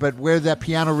read it, but where that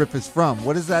piano riff is from.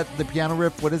 What is that, the piano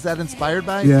riff, what is that inspired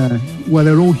by? Yeah. Well,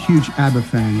 they're all huge ABBA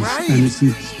fans. Right. And it's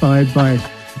inspired by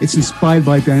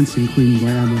Dancing Queen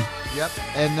by ABBA. Yep.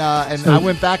 And I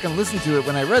went back and listened to it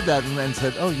when I read that and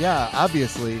said, oh, yeah,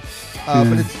 obviously.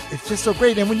 But it's just so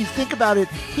great. And when you think about it,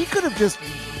 he could have just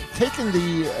taken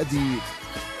the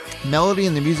melody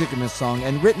and the music in this song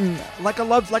and written like a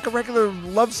regular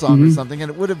love song or something,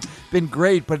 and it would have been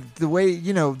great. But the way,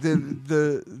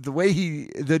 the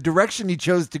direction he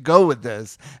chose to go with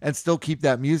this and still keep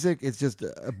that music, it's just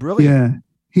brilliant. Yeah.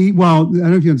 I don't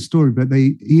know if you know the story, but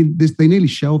they nearly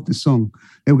shelved the song.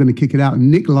 They were going to kick it out. And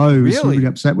Nick Lowe was really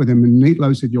upset with him. And Nick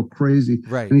Lowe said, "You're crazy."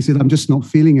 Right. And he said, "I'm just not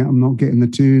feeling it. I'm not getting the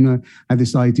tune. I had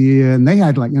this idea." And they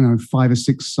had 5 or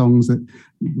 6 songs that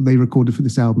they recorded for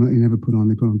this album that they never put on.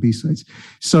 They put on B-sides.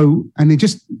 So, and they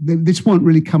just weren't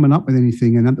really coming up with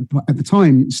anything. And at the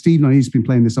time, Steve Nai's been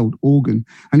playing this old organ,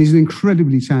 and he's an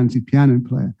incredibly talented piano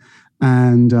player.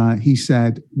 And he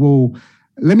said, "Well,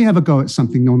 let me have a go at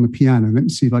something on the piano. Let me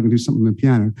see if I can do something on the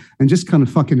piano." And just kind of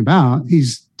fucking about,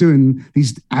 he's doing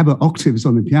these ABBA octaves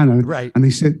on the piano. Right. And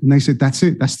they said, that's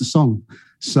it. That's the song.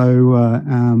 So,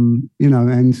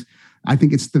 and I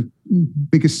think it's the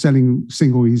biggest selling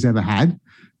single he's ever had.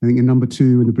 I think in number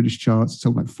 2 in the British charts, it's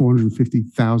like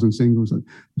 450,000 singles the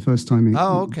first time.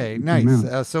 Okay, nice.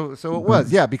 So it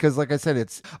was, because like I said,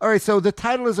 it's all right. So the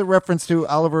title is a reference to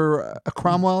Oliver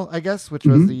Cromwell, I guess, which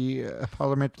was the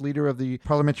leader of the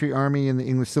Parliamentary Army in the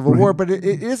English Civil War. But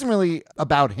it isn't really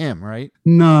about him, right?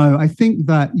 No, I think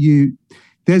that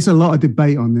there's a lot of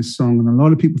debate on this song, and a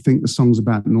lot of people think the song's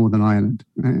about Northern Ireland.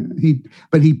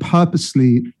 But he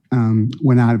purposely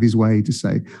went out of his way to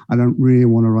say, I don't really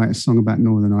want to write a song about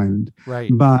Northern Ireland. Right.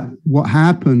 But what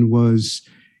happened was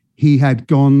he had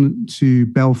gone to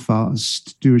Belfast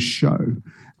to do a show,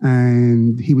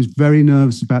 and he was very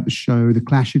nervous about the show. The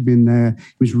Clash had been there.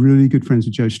 He was really good friends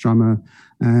with Joe Strummer.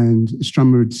 And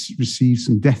Strummer had received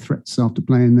some death threats after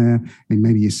playing there, and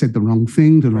maybe he said the wrong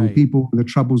thing to the wrong people. The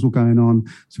troubles were going on.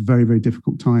 It's a very, very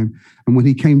difficult time. And when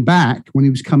he came back, when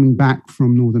he was coming back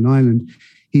from Northern Ireland,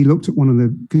 he looked at one of the,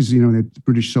 because, the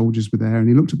British soldiers were there, and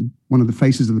he looked at one of the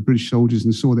faces of the British soldiers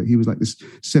and saw that he was like this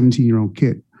 17-year-old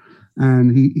kid.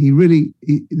 And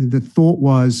the thought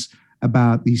was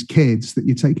about these kids, that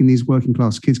you're taking these working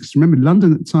class kids. Because remember,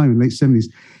 London at the time, in the late 70s,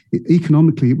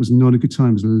 economically, it was not a good time.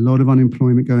 There was a lot of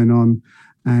unemployment going on.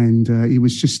 And it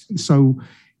was just so...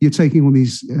 You're taking all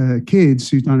these kids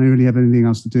who don't really have anything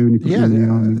else to do, and you put them in the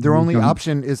army. Their only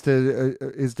option is to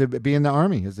be in the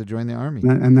army, is to join the army.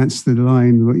 And that's the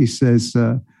line what he says.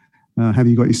 Have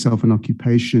you got yourself an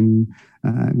occupation?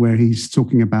 Where he's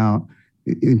talking about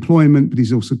employment, but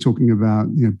he's also talking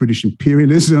about British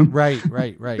imperialism. Right.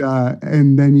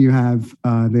 And then you have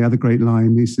the other great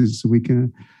line. He says, "We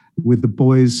can." With the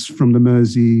boys from the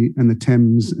Mersey and the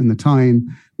Thames and the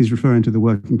Tyne, he's referring to the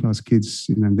working class kids.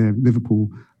 They're Liverpool,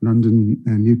 London,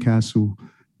 and Newcastle,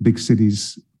 big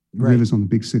cities, rivers on the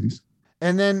big cities.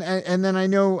 And then I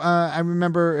know I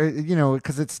remember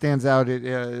because it stands out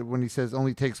when he says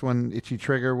only takes one itchy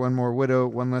trigger, one more widow,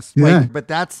 one less wife. But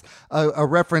that's a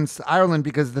reference to Ireland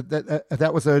because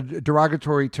that was a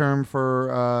derogatory term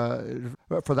for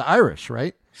the Irish,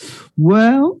 right?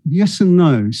 Well, yes and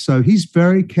no. So he's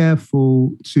very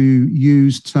careful to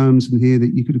use terms in here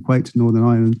that you could equate to Northern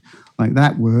Ireland, like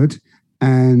that word.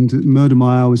 And Murder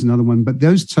Mile is another one. But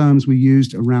those terms were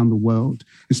used around the world,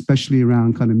 especially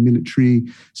around kind of military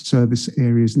service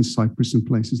areas in Cyprus and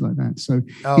places like that. So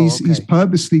he's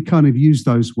purposely kind of used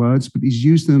those words, but he's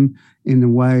used them in a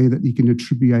way that he can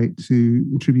attribute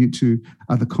to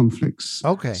other conflicts.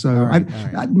 Okay. So all right.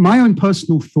 My own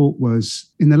personal thought was,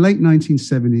 in the late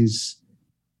 1970s,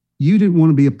 you didn't want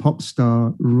to be a pop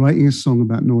star writing a song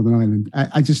about Northern Ireland.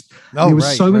 There were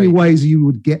so many ways you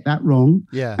would get that wrong.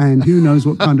 Yeah. And who knows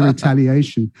what kind of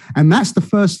retaliation. And that's the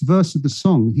first verse of the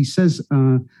song. He says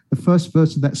the first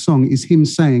verse of that song is him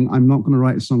saying, I'm not going to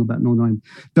write a song about Northern Ireland.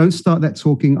 Don't start that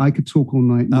talking. I could talk all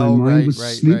night. My mind was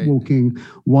sleepwalking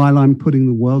while I'm putting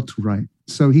the world to right.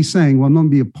 So he's saying, well, I'm not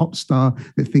going to be a pop star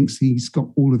that thinks he's got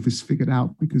all of this figured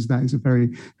out, because that is a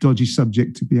very dodgy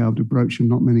subject to be able to broach, and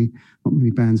not many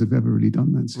bands have ever really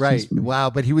done that. Right. Wow.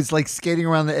 But he was like skating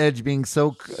around the edge, being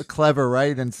so clever,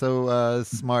 right? And so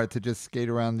smart to just skate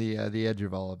around the edge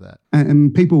of all of that.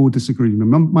 And people will disagree with me.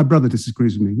 My brother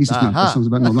disagrees with me. He says, no, that song's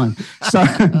about Northern Ireland. So,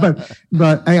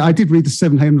 but I did read the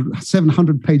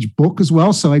 700-page book as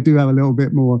well, so I do have a little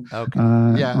bit more on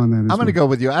that. I'm going to go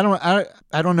with you.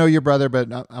 I don't know your brother, but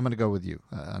I'm going to go with you.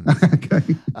 Okay.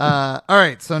 All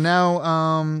right. So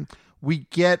now we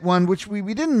get one which we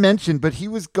didn't mention, but he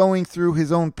was going through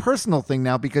his own personal thing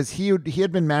now, because he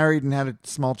had been married and had a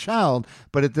small child,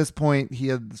 but at this point he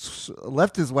had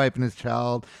left his wife and his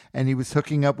child, and he was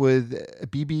hooking up with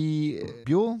Bibi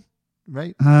Buell.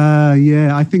 Right.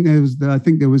 Yeah. I think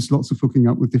there was lots of hooking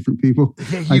up with different people.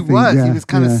 Yeah, he was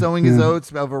kind of sowing his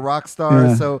oats of a rock star.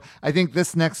 Yeah. So I think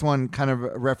this next one kind of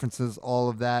references all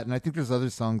of that, and I think there's other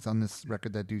songs on this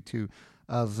record that do too.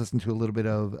 Let's listen to a little bit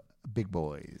of Big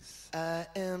Boys. I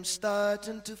am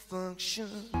starting to function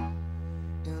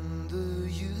in the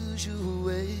usual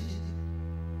way.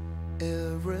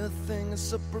 Everything is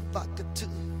so provocative,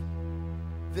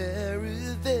 very,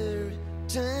 very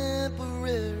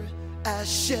temporary. I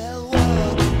shall walk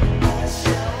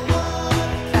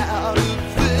out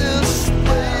of this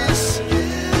place.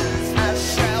 I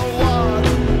shall walk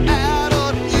out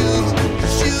on you.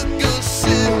 You go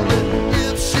silly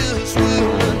if she's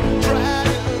willing,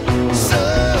 trying so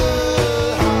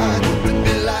hard to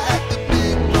be like the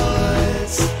big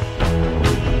boys.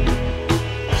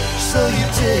 So you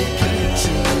take it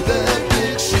to the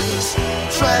pictures,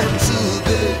 trying to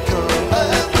become a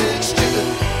fixture,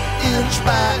 inch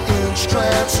by inch,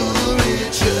 trying to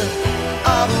reach you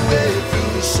all the way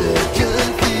through the second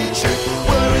feature.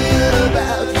 Worrying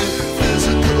about your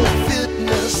physical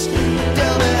fitness.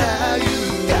 Tell me how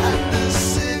you got this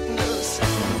sickness.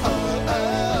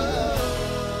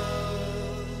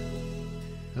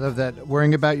 I love that.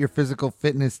 Worrying about your physical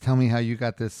fitness. Tell me how you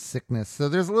got this sickness. So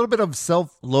there's a little bit of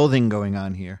self-loathing going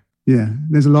on here. Yeah,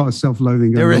 there's a lot of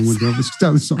self-loathing going on with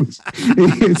the songs.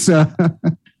 It's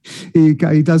he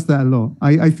does that a lot.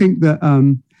 I think that,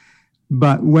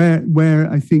 but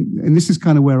where I think, and this is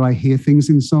kind of where I hear things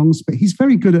in songs, but he's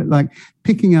very good at like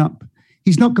picking up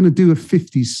he's not going to do a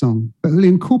 50s song, but he'll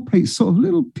incorporate sort of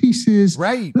little pieces,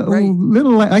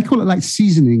 little like, I call it like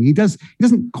seasoning. He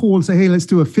doesn't call and say, hey, let's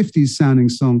do a 50s sounding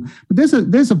song. But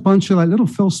there's a bunch of like little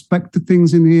Phil Spector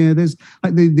things in here. There's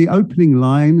like the opening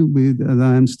line with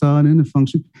I'm starting a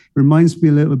function. It reminds me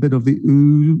a little bit of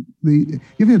you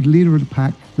ever heard Leader of the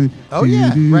Pack? Exactly.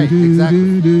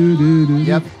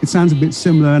 Yep. It sounds a bit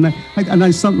similar, and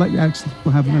I something like actually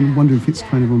I wonder if it's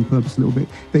kind of on purpose a little bit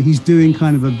that he's doing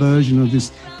kind of a version of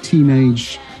this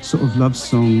teenage sort of love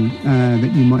song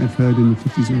that you might have heard in the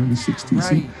 50s or early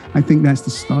 60s. Right. I think that's the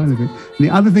style of it. And the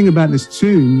other thing about this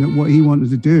tune, that what he wanted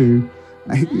to do,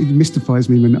 it mystifies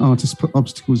me when artists put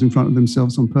obstacles in front of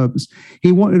themselves on purpose.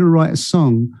 He wanted to write a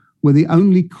song where the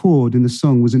only chord in the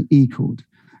song was an E chord.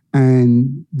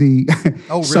 And really?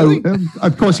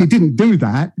 Of course he didn't do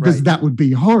that because that would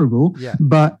be horrible. Yeah.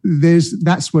 But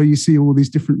that's where you see all these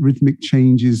different rhythmic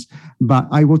changes. But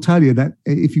I will tell you that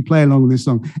if you play along with this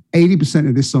song, 80%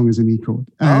 of this song is an E chord.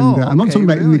 And I'm not talking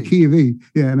about in the key of E,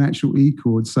 an actual E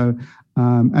chord. So,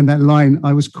 and that line,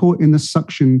 I was caught in the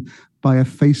suction by a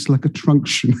face like a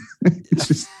trunction. It's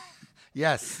just,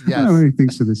 yes. I don't know what he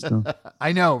thinks of this stuff.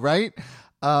 I know, right?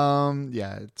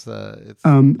 It's.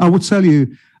 I will tell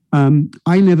you,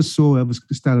 I never saw Elvis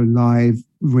Costello live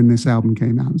when this album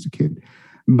came out as a kid.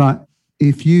 But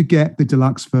if you get the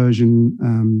deluxe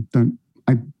version,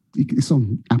 it's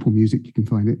on Apple Music. You can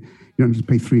find it. You don't have to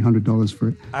pay $300 for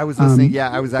it. I was listening.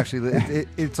 I was actually.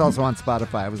 It's also on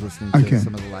Spotify. I was listening to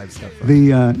some of the live stuff.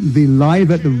 The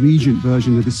live at the Regent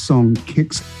version of this song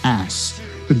kicks ass.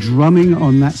 The drumming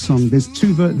on that song. There's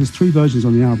three versions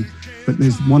on the album. But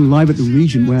there's one live at the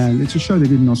Regent where it's a show they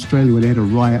did in Australia where they had a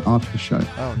riot after the show.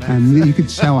 Oh, nice. And you could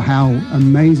tell how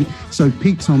amazing. So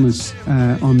Pete Thomas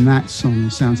on that song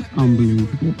sounds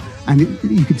unbelievable. And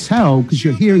you could tell because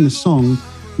you're hearing the song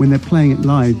when they're playing it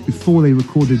live before they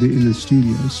recorded it in the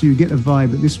studio. So you get a vibe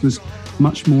that this was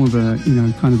much more of a,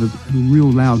 kind of a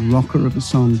real loud rocker of a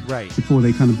song before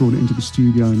they kind of brought it into the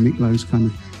studio and Nick Lowe's kind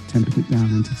of tempered it down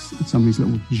into some of these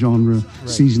little genre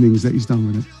seasonings that he's done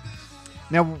with it.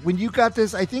 Now, when you got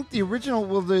this, I think the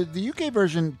original, the UK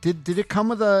version, did it come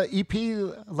with a EP,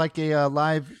 like a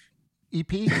live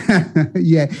EP?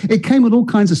 Yeah, it came with all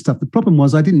kinds of stuff. The problem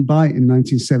was I didn't buy it in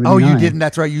 1979. Oh, you didn't?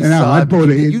 That's right. You saw I bought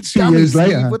it 2 years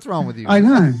later. Steve. What's wrong with you? I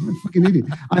know. I'm a fucking idiot.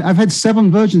 I've had 7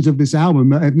 versions of this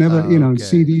album. I've never,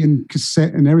 CD and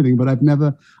cassette and everything, but I've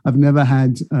never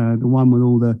had the one with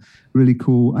all the really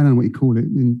cool, I don't know what you call it,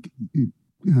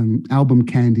 album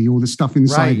candy, all the stuff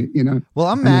inside it, Well,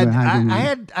 I'm mad.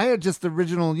 I had just the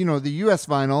original, the US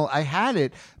vinyl. I had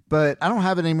it, but I don't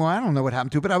have it anymore. I don't know what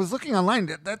happened to it. But I was looking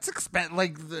online. That's expensive.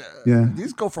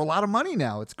 These go for a lot of money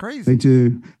now. It's crazy. They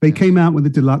do. They came out with a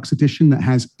deluxe edition that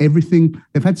has everything.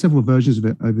 They've had several versions of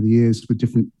it over the years with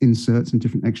different inserts and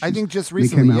different extras. I think just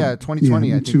recently,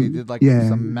 2020, I think they did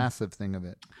some massive thing of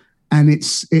it. And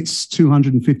it's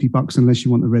 $250 unless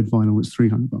you want the red vinyl. It's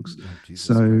 $300. Oh,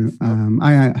 so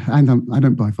I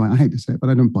don't buy vinyl. I hate to say it, but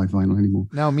I don't buy vinyl anymore.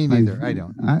 No, me neither. I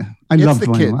don't. I love the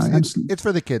vinyl. Kids. It's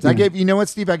for the kids. Yeah. I gave,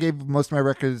 Steve? I gave most of my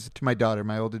records to my daughter,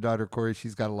 my older daughter Corey.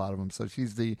 She's got a lot of them, so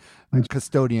she's the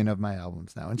custodian of my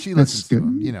albums now, and she listens to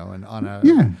them. And on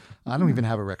a I don't even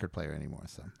have a record player anymore.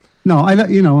 So no, a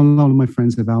lot of my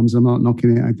friends have albums. I'm not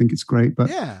knocking it. I think it's great,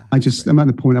 but I'm at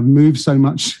the point. I've moved so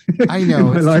much. I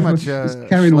know it's too much.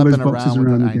 Carrying all those boxes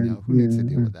around I know who needs to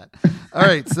deal with that. All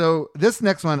right, so this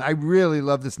next one, I really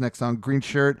love this next song, Green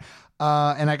Shirt.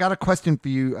 And I got a question for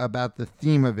you about the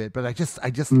theme of it, but I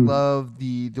just love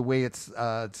the way it's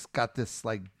got this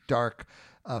like dark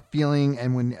feeling,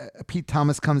 and when Pete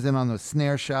Thomas comes in on those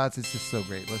snare shots, it's just so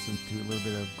great. Listen to a little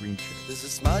bit of Green Shirt. There's a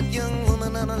smart young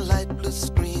woman on a light blue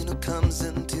screen who comes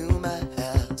into my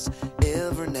house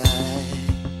every night.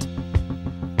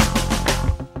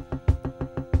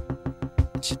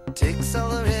 She takes all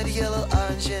the red, yellow,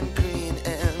 orange, and green,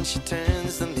 and she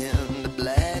turns them into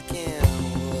black and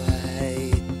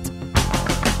white.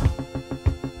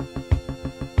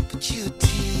 But you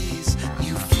tease,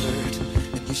 you flirt,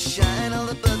 and you shine all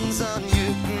the buttons on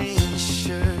your green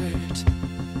shirt.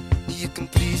 You can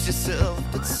please yourself,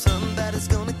 but somebody's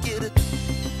gonna get it.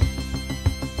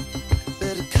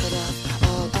 Better cut off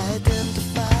all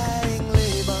identifying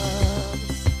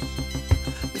labels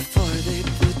before they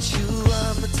put you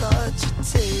on the torture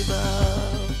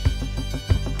table.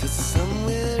 'Cause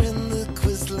somewhere in the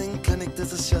Quisling clinic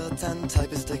there's a shorthand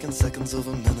typist taking seconds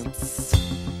over minutes.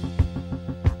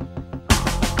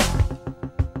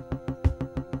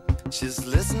 She's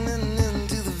listening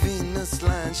into the Venus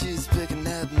line. She's picking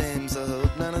out names. I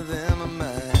hope none of them are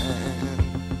mine.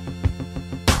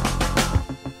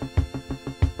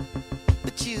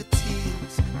 But you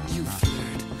tease, you flirt,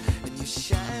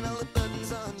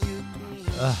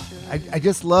 I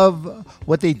just love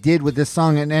what they did with this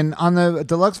song. And on the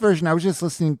deluxe version, I was just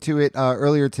listening to it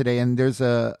earlier today, and there's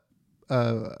a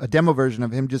demo version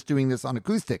of him just doing this on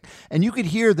acoustic, and you could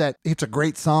hear that it's a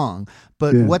great song,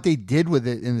 but what they did with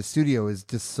it in the studio is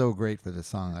just so great for this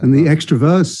song. And the extra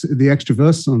verse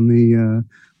on the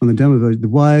demo version, the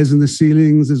wires in the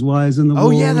ceilings, there's wires in the walls.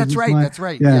 Oh yeah, that's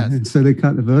right. Yeah, yes. And so they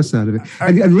cut the verse out of it,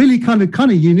 and really kind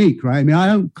of unique, right? I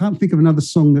mean, can't think of another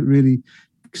song that really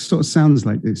sort of sounds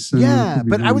like this. Yeah,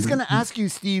 but I was going to ask you,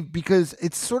 Steve, because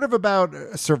it's sort of about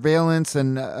surveillance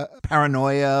and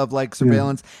paranoia of like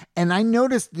surveillance. And I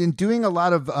noticed in doing a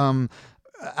lot of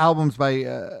albums by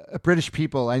British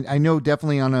people, I know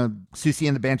definitely on a Susie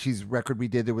and the Banshees record we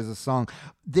did, there was a song.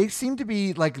 They seemed to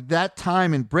be like that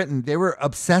time in Britain, they were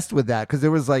obsessed with that because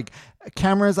there was like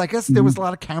cameras. I guess there was a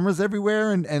lot of cameras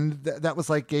everywhere, and that was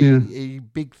like a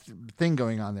big thing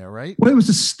going on there, right? Well, it was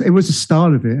a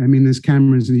start of it. I mean, there's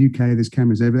cameras in the UK, there's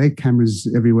cameras everywhere. There are cameras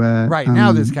everywhere. Right,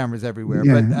 now there's cameras everywhere.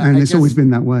 Yeah, but, and it's always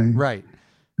been that way. Right.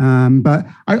 But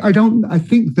I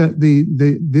think that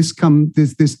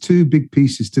there's two big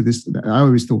pieces to this. I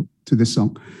always thought to this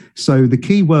song. So the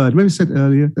key word, remember I said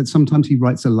earlier that sometimes he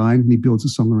writes a line and he builds a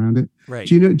song around it. Right.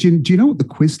 Do you know what the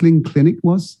Quisling Clinic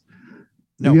was?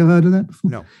 No. Have you ever heard of that before?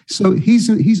 No. So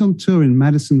he's on tour in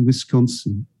Madison,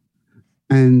 Wisconsin,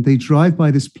 and they drive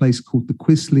by this place called the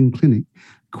Quisling Clinic.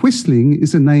 Quisling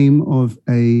is the name of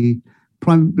the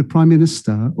Prime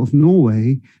Minister of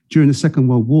Norway during the Second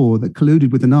World War that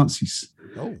colluded with the Nazis.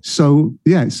 Oh. So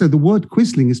the word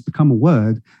Quisling has become a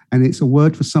word, and it's a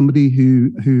word for somebody who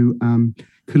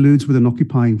colludes with an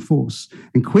occupying force.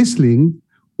 And Quisling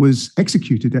was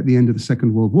executed at the end of the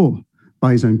Second World War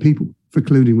by his own people for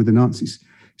colluding with the Nazis.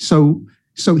 So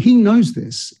he knows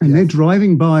this, and they're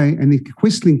driving by and the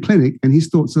Quisling Clinic, and his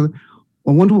thoughts are,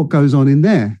 I wonder what goes on in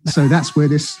there. So that's where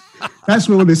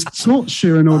all this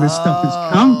torture and all this stuff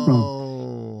has come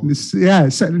from. So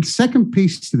the second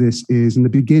piece to this is in the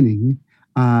beginning,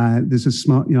 there's a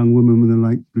smart young woman with a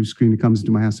light blue screen who comes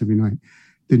into my house every night.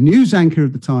 The news anchor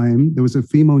at the time, there was a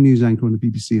female news anchor on the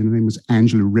BBC, and her name was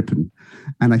Angela Rippon.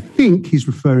 And I think he's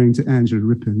referring to Angela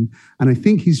Rippon, and I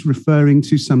think he's referring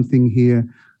to something here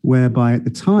whereby at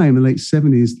the time, the late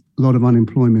 70s, a lot of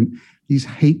unemployment, these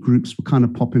hate groups were kind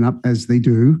of popping up as they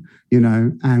do,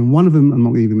 and one of them, I'm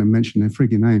not even going to mention their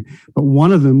frigging name, but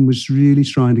one of them was really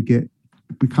trying to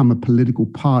become a political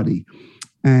party.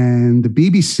 And the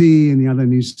BBC and the other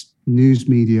news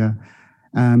media,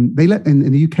 they let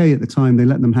in the UK at the time, they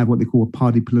let them have what they call a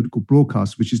party political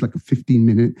broadcast, which is like a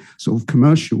 15-minute sort of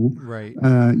commercial, right?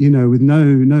 With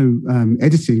no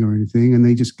editing or anything, and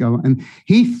they just go. And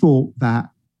he thought that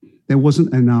there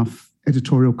wasn't enough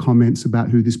editorial comments about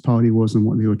who this party was and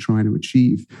what they were trying to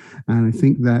achieve. And I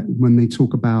think that when they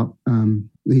talk about,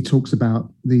 he talks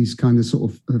about these kind of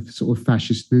sort of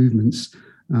fascist movements.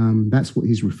 That's what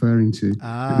he's referring to.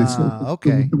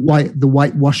 Okay. The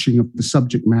whitewashing of the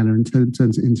subject matter and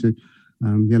turns it into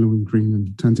yellow and green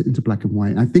and turns it into black and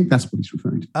white. I think that's what he's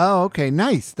referring to. Oh, okay.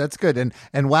 Nice. That's good.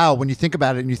 And wow, when you think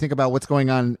about it and you think about what's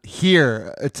going on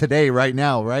here today, right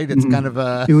now, right? It's kind of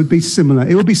It would be similar.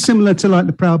 It would be similar to like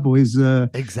the Proud Boys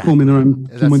forming their own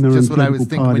That's just what I was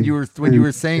thinking party. when you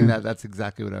were saying that. That's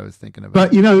exactly what I was thinking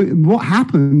about. But what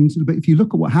happened, but if you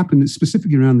look at what happened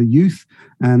specifically around the youth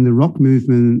and the rock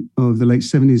movement of the late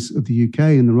 70s of the UK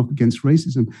and the rock against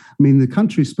racism, I mean, the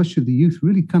country, especially the youth,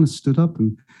 really kind of stood up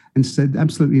and said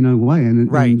absolutely no way,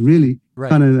 and really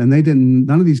kind of, and they didn't.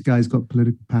 None of these guys got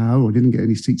political power or didn't get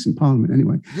any seats in Parliament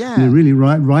anyway. Yeah, and they really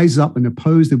rise up and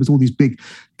oppose. There was all these big.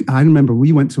 I remember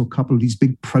we went to a couple of these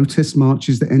big protest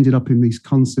marches that ended up in these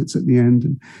concerts at the end,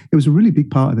 and it was a really big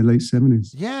part of the late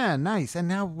 70s. Yeah, nice. And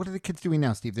now, what are the kids doing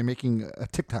now, Steve? They're making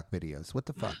TikTok videos. What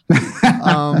the fuck?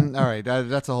 All right,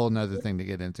 that's a whole nother thing to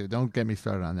get into. Don't get me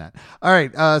started on that. All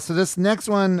right, so this next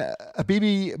one,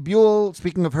 Bibi Buell,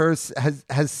 speaking of her,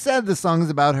 has said the song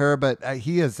is about her, but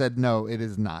he has said no, it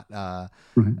is not.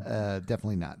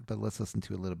 Definitely not. But let's listen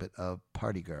to a little bit of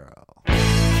Party Girl.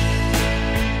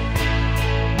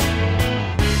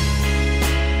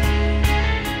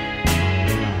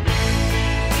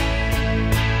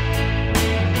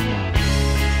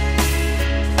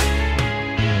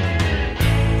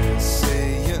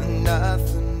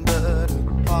 Nothing but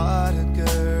a party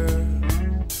girl,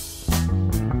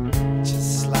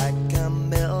 just like a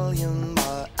million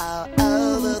more out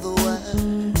over the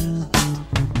world.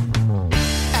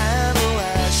 I know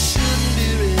I shouldn't be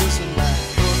raising my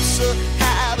hopes so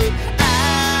high, but I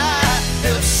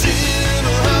have seen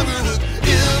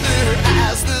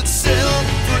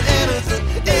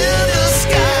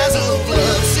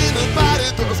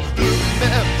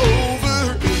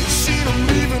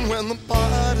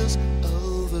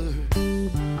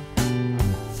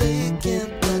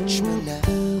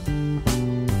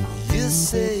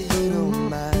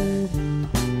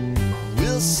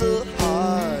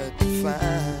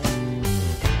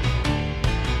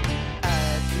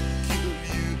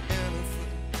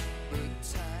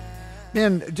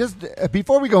Man, just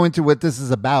before we go into what this is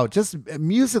about, just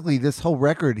musically, this whole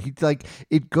record,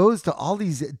 it goes to all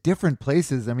these different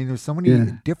places. I mean, there's so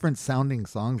many different sounding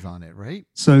songs on it, right?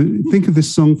 So think of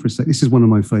this song for a sec. This is one of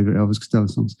my favorite Elvis Costello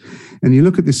songs. And you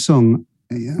look at this song,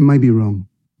 I may be wrong,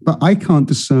 but I can't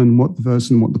discern what the verse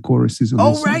and what the chorus is on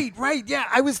this song. Right. Yeah,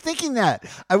 I was thinking that.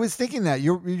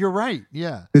 You're right.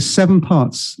 Yeah. There's 7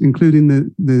 parts, including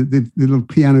the little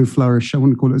piano flourish. I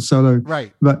wouldn't call it a solo.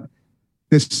 Right. But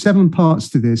there's 7 parts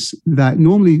to this that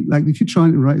normally, like if you're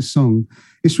trying to write a song,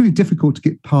 it's really difficult to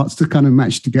get parts to kind of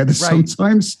match together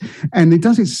sometimes. And it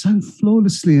does it so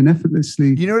flawlessly and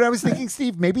effortlessly. You know what I was thinking,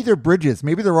 Steve? Maybe they're bridges.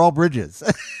 Maybe they're all bridges.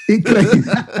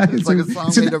 It's like a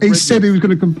song made of bridges. He said he was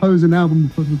going to compose an album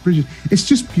for the bridges. It's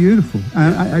just beautiful.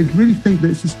 And I really think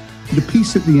that it's just the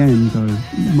piece at the end, though.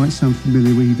 It might sound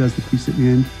familiar where he does the piece at the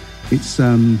end. It's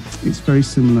very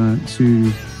similar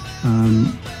to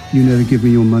You Never Give Me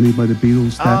Your Money by the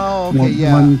Beatles. I'm going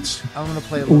to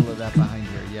play a little of that behind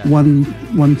here. Yeah.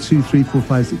 1, 2, 3, 4,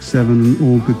 5, 6, 7,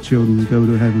 all good children go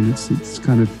to heaven. It's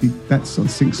kind of that sort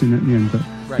of sinks in at the end.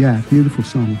 But yeah, beautiful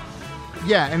song.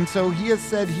 Yeah, and so he has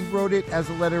said he wrote it as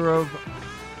a letter of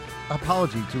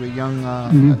apology to a young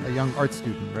art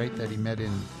student, right? That he met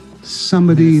in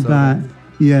somebody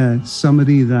Minnesota.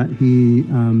 Somebody that he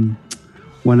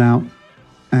went out.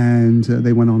 And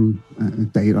they went on a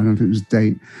date. I don't know if it was a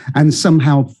date. And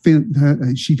somehow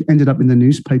she ended up in the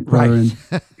newspaper. Right. And,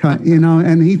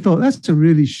 and he thought, that's a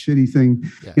really shitty thing,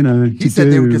 He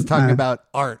said they were just talking about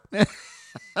art. Which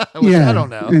I don't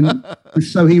know. And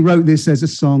so he wrote this as a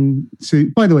song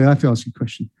to, by the way, I have to ask you a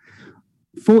question.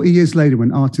 40 years later,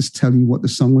 when artists tell you what the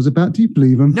song was about, do you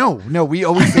believe them? No, we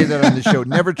always say that on the show.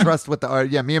 Never trust what the art.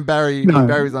 Yeah, me and Barry, when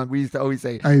Barry was on, we used to always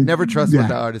say, never trust what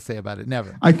the artists say about it.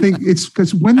 Never. I think it's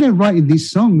because when they're writing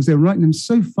these songs, they're writing them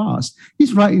so fast.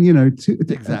 He's writing,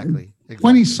 exactly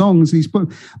 20 songs. He's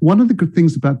put one of the good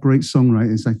things about great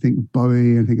songwriters. I think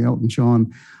Bowie, I think Elton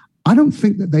John. I don't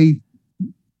think that they,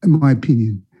 in my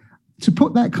opinion, to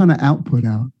put that kind of output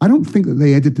out, I don't think that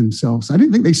they edit themselves. I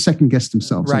don't think they second guess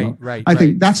themselves. Right. I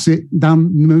think that's it.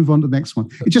 Done. Move on to the next one.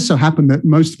 It just so happened that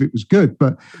most of it was good,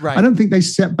 but I don't think they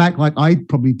stepped back like I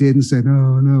probably did and said,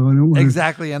 "Oh no, I don't want to."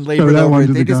 Exactly, and labored over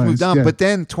it. They just moved on. Yeah. But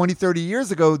then 20, 30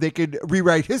 years ago, they could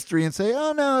rewrite history and say,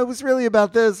 "Oh no, it was really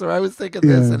about this," or "I was thinking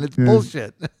this," and it's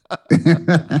bullshit.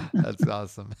 That's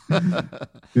awesome.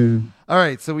 All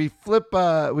right, so we flip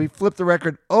the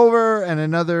record over, and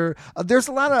another. There's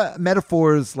a lot of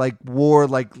metaphors like war,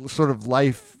 like sort of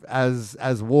life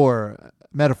as war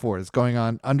metaphors going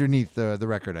on underneath the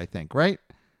record. I think, right?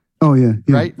 Oh yeah.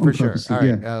 Right, for sure. All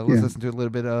right, let's listen to a little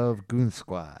bit of Goon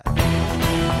Squad.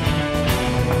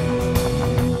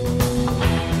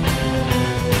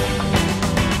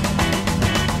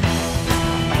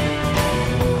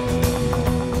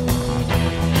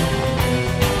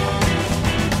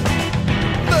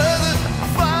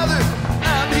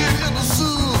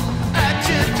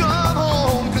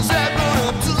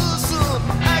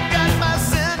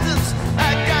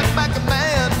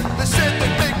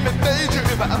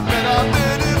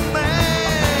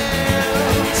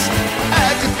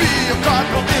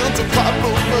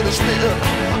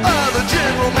 The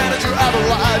general manager of a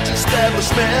large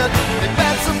establishment. They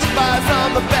pat some spies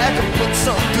on the back and put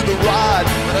some to the rod.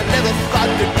 But I never thought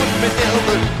they'd put me in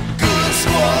the good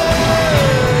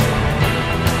squad.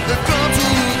 They've come to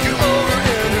look you over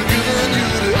and they're giving you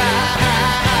the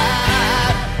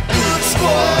eye. Good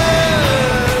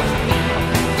squad.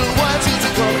 The ones who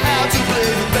come out to play,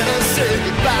 you better say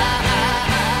goodbye.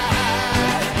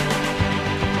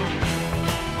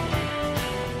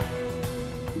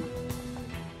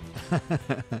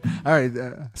 All right.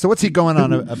 So what's he going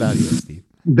on about here, Steve?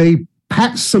 They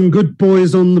pat some good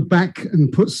boys on the back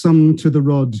and put some to the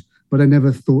rod, but I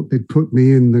never thought they'd put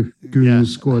me in the Goon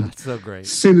Squad. That's so great.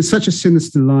 Such a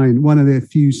sinister line. One of their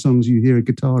few songs you hear a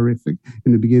guitar riff in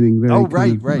the beginning.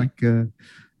 Right.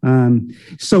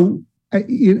 So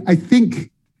I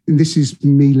think, and this is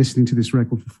me listening to this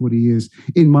record for 40 years,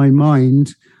 in my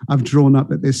mind, I've drawn up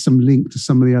that there's some link to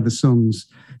some of the other songs.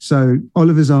 So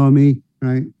Oliver's Army,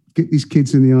 right? Get these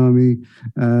kids in the army,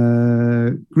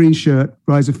 Green Shirt,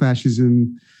 Rise of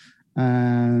Fascism,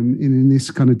 in this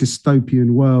kind of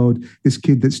dystopian world, this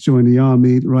kid that's joined the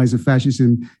army, the Rise of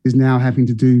Fascism, is now having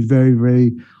to do very,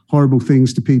 very horrible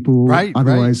things to people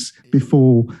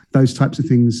before those types of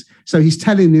things. So he's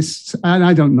telling this, and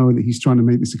I don't know that he's trying to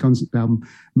make this a concept album,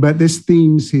 but there's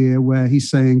themes here where he's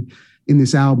saying in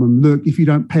this album, look, if you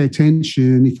don't pay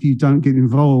attention, if you don't get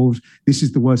involved, this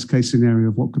is the worst case scenario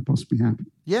of what could possibly happen.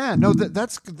 Yeah, no,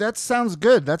 that sounds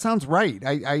good. That sounds right.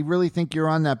 I really think you're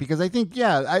on that, because I think,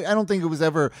 I don't think it was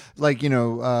ever like,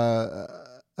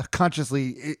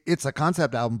 consciously it's a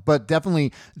concept album, but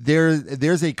definitely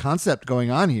there's a concept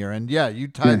going on here. And you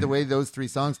tied the way those three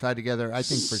songs tied together, I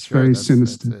think for sure. Very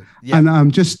sinister.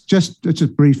 And just a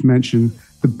brief mention,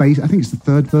 the bass, I think it's the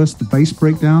third verse, the bass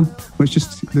breakdown, where it's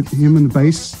just him and the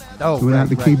bass without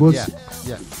the keyboards.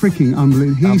 Yeah. Freaking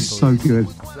unbelievable. He's so good.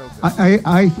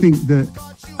 I think that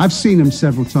I've seen him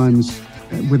several times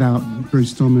without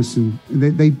Bruce Thomas, and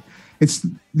it's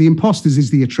the Imposters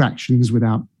is the Attractions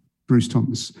without Bruce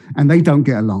Thomas, and they don't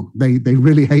get along. They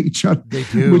really hate each other. They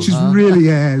do, which is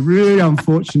really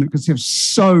unfortunate, because they're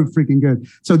so freaking good.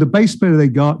 So the bass player they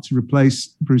got to replace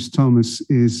Bruce Thomas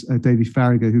is Davey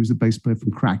Farragher, who's the bass player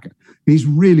from Cracker. He's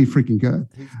really freaking good.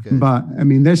 He's good. But I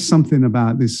mean, there's something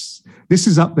about this. This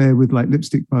is up there with like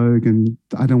Lipstick Bogue and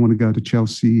I Don't Want to Go to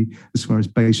Chelsea as far as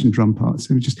bass and drum parts.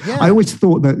 It was just, I always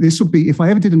thought that this would be, if I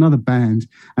ever did another band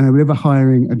and I were ever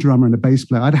hiring a drummer and a bass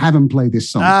player, I'd have them play this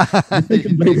song. They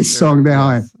can play this song, they're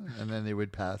high. And then they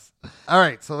would pass. All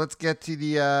right, so let's get to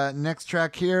the next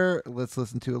track here. Let's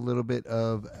listen to a little bit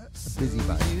of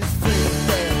Busybody.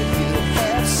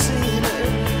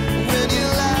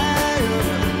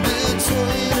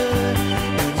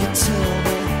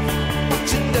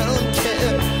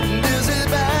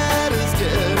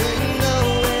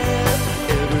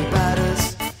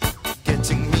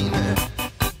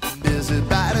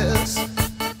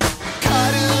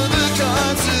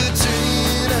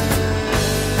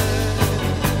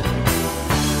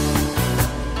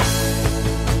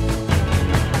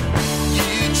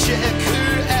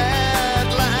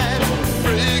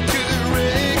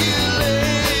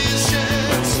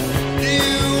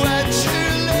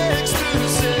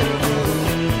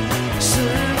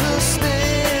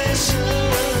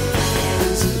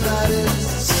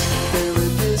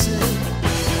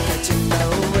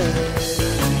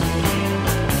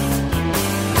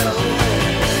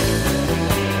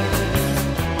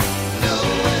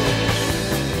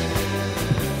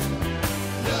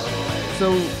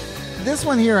 So this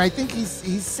one here, I think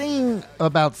he's singing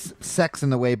about sex in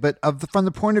the way, but from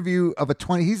the point of view of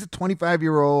he's a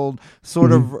 25-year-old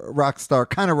sort of rock star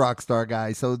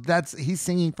guy. So he's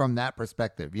singing from that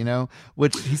perspective,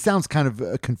 which he sounds kind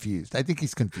of confused. I think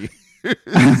he's confused.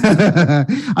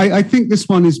 I think this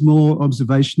one is more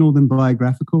observational than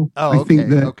biographical. Oh, okay. I think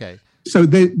that, okay. So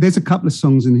there's a couple of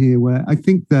songs in here where I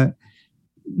think that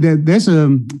there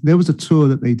was a tour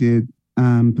that they did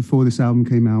before this album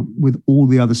came out with all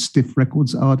the other Stiff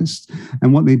Records artists.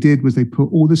 And what they did was they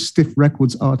put all the Stiff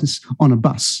Records artists on a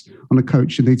bus, on a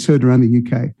coach, and they toured around the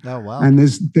UK. Oh, wow. And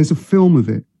there's a film of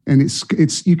it. And it's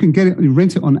you can get it, you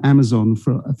rent it on Amazon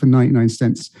for 99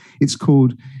 cents. It's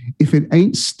called If It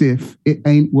Ain't Stiff, It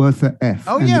Ain't Worth a F.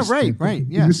 Oh, yeah, right.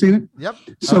 Yeah. Have you seen it? Yep.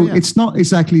 So it's not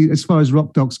exactly, as far as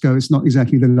rock docs go, it's not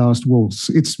exactly The Last Waltz.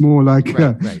 It's more like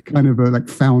kind of a like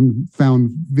found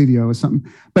video or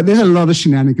something. But there's a lot of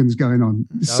shenanigans going on.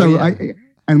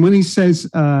 And when he says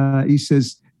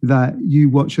that you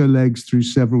watch her legs through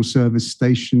several service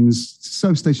stations,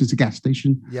 a gas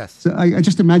station. Yes. So I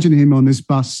just imagine him on this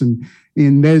bus, and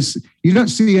you don't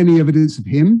see any evidence of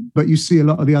him, but you see a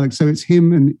lot of the other. So it's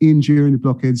him and Ian during the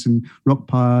Blockheads and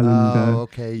Rockpile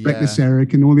and Reckless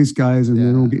Eric and all these guys, and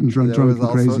they're all getting drunk and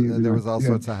crazy. There was all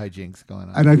sorts of hijinks going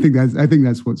on. And I think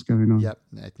that's what's going on. Yep,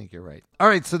 I think you're right. All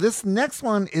right, so this next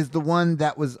one is the one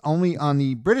that was only on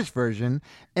the British version,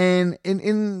 and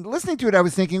in listening to it, I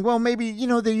was thinking, well, maybe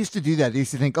they used to do that. They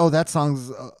used to think, oh, that song's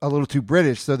a little too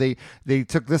British, so they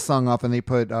took this song off and they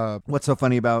put What's So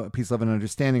Funny About Peace, Love, and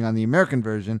Understanding on the American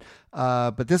version.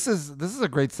 But this is a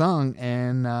great song,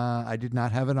 and I did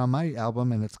not have it on my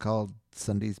album, and it's called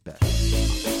Sunday's Best.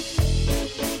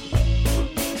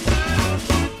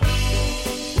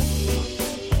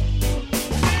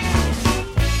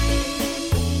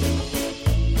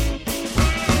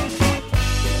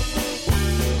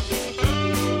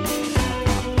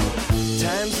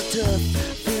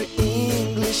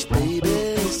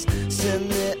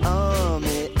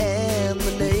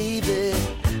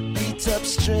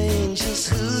 Strangers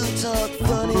who talk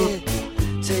funny,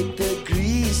 take the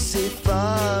greasy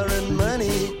foreign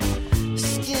money,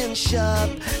 skin sharp,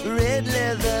 red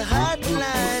leather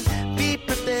hotline, be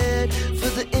prepared for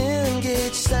the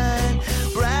engaged sign,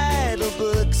 bridal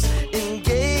books,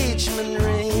 engagement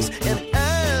rings, and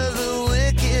other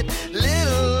wicked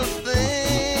little things.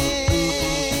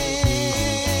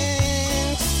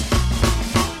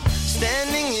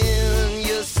 Standing in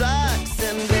your socks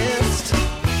and vest,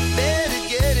 better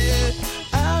get it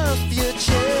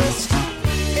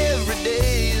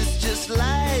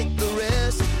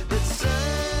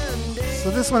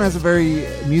this one has a very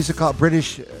musical,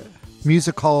 British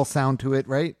music hall sound to it,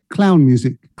 right? Clown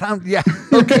music. Clown, yeah,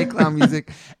 okay, clown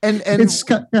music, and It's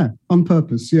on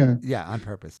purpose. Yeah, on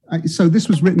purpose. So this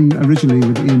was written originally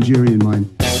with Ian Jury in mind.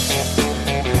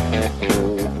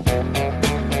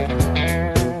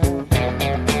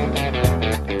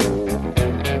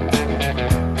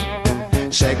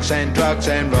 Sex and drugs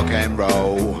and rock and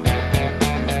roll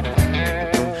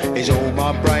is all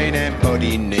my brain and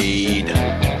body need.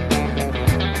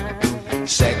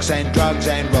 Sex and drugs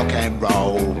and rock and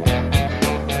roll.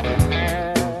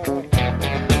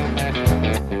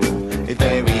 It's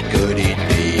very good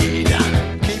indeed.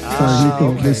 So he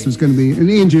thought this was going to be an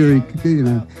Ian Jury,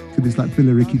 for this like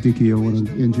Billericay Dicky or one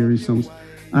of Ian Jury's songs.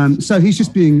 So he's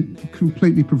just being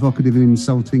completely provocative and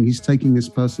insulting. He's taking this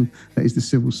person that is the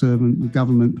civil servant, the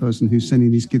government person who's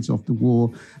sending these kids off to war,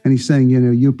 and he's saying,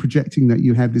 you're projecting that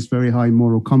you have this very high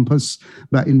moral compass,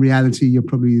 but in reality, you're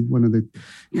probably one of the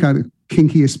kind of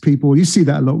kinkiest people. You see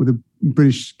that a lot with the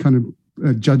British kind of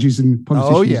judges and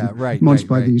politicians. Oh, yeah, right. Monty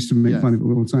Python used to make fun of it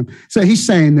all the time. So he's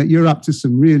saying that you're up to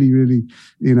some really, really,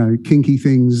 kinky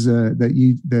things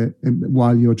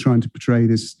while you're trying to portray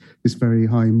this very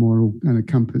high moral kind of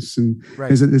compass. And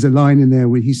there's a line in there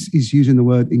where he's using the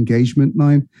word engagement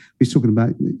line. He's talking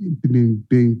about getting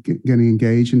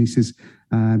engaged, and he says,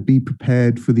 "Be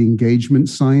prepared for the engagement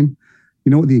sign."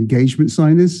 You know what the engagement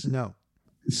sign is? No.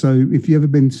 So if you ever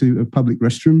been to a public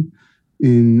restroom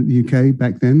in the UK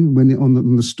back then, when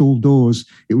on the stall doors,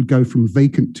 it would go from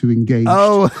vacant to engaged.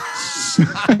 Oh,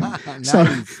 nice. So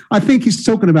I think he's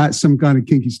talking about some kind of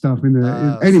kinky stuff.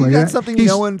 Anyway, that's something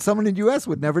someone in the US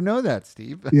would never know that,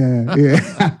 Steve.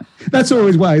 Yeah. That's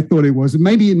always what I thought it was.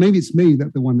 Maybe it's me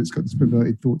that the one that's got this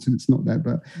perverted thoughts, and it's not that.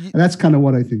 But that's kind of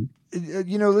what I think.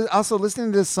 Also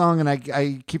listening to this song, and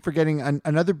I keep forgetting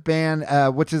another band,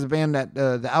 which is a band that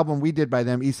the album we did by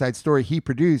them, East Side Story, he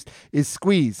produced, is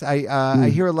Squeeze. I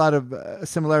hear a lot of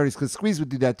similarities because Squeeze would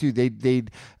do that too.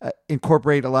 They'd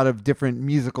incorporate a lot of different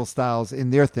musical styles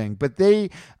in their thing, but they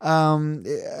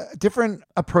different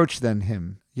approach than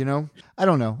him. I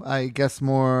don't know. I guess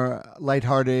more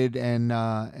lighthearted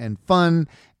and fun.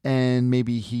 And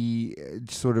maybe he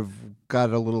sort of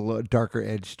got a little darker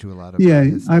edge to a lot of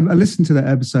his I listened to that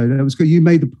episode. It was good. You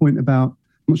made the point about,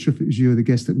 I'm not sure if it was you or the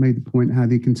guest that made the point, how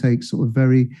they can take sort of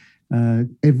very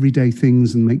everyday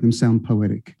things and make them sound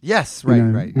poetic. Yes, right.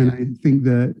 And I think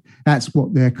that's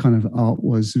what their kind of art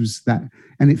was that,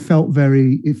 and they felt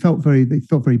very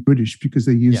British because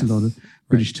they used a lot of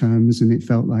British terms, and it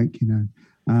felt like,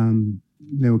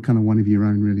 they were kind of one of your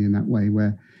own really in that way,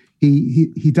 where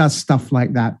he does stuff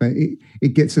like that, but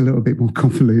it gets a little bit more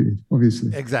convoluted,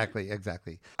 obviously. Exactly.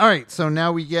 All right, so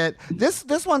now we get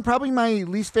this one, probably my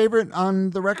least favorite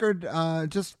on the record.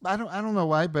 Just I don't know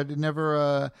why, but it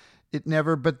never.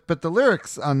 But the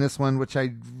lyrics on this one,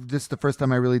 this is the first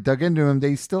time I really dug into them,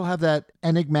 they still have that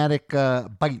enigmatic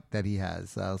bite that he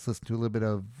has. Let's listen to a little bit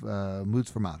of Moods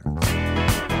for Modern.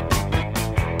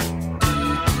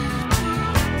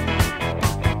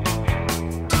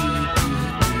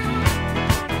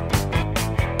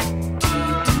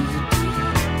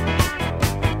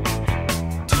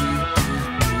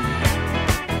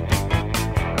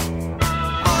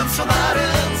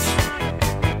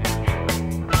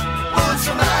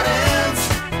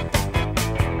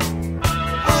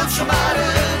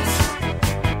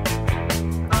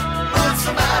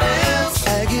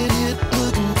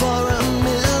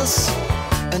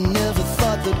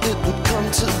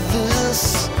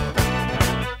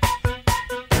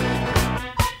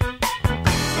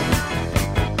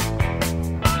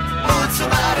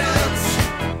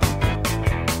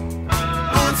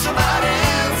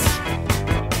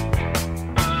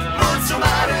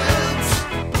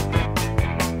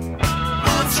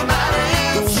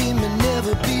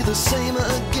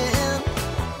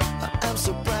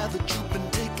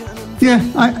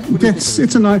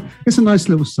 It's a nice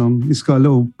little song. It's got a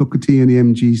little Booker T and the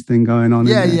MGs thing going on.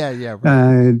 Yeah.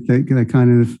 Right. They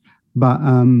kind of, but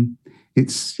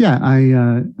it's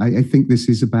I think this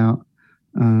is about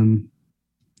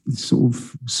sort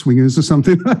of swingers or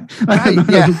something. I don't know.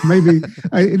 Yeah. Maybe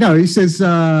he says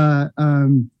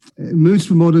Moods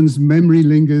for Modern's memory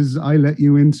lingers. I let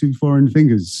you into foreign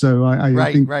fingers. So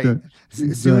I think that.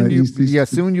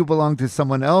 Soon you belong to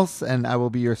someone else, and I will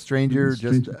be your stranger,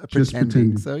 just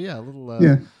pretending. So a little,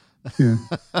 a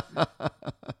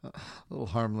little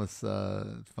harmless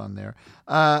fun there.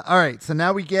 All right, so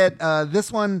now we get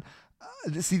this one.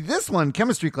 See, this one,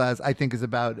 chemistry class, I think is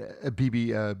about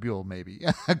B.B. Buell, maybe,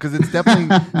 because it's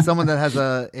definitely someone that has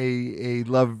a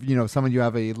love, someone you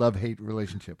have a love-hate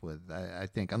relationship with. I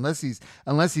think, unless he's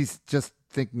just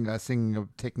thinking,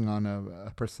 taking on a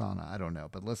persona. I don't know,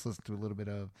 but let's listen to a little bit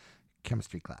of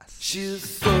chemistry class. She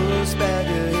throws back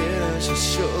her head and she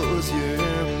shows you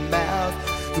her mouth,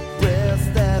 the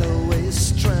breath that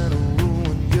awaits trying to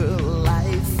ruin your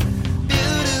life.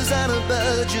 Beauty's on a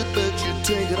budget, but you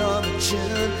take it on the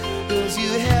chin, 'cause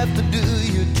you have to do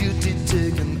your duty,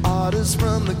 taking orders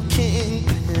from the king.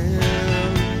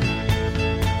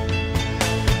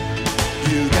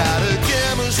 You got a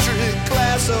chemistry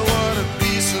class, I want a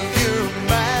piece of your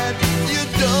mind. You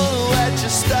don't know what you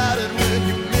started when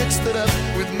you mixed it up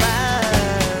with mine.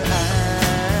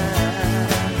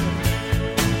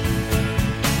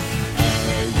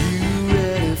 Are you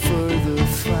ready for the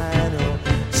final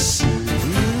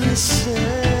solution?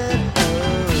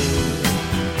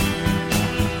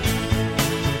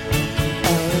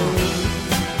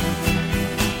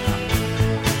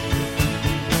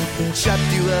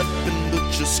 Chopped you up and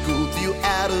put your school you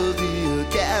out of the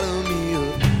academy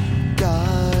of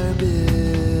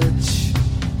garbage.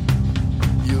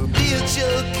 You'll be a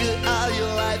joker all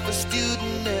your life, a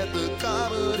student at the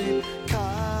comedy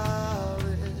college.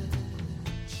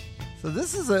 So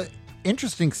this is a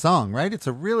interesting song, right? It's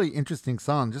a really interesting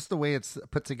song, just the way it's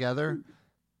put together.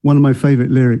 One of my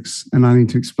favorite lyrics, and I need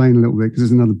to explain a little bit because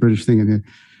there's another British thing in here.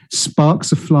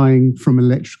 Sparks are flying from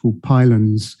electrical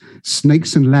pylons,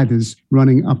 snakes and ladders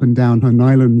running up and down on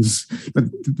islands. But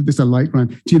there's a light rhyme.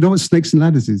 Do you know what snakes and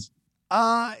ladders is?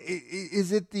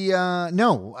 Is it the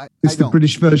no? It's the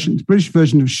British version. The British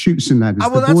version of Chutes and Ladders.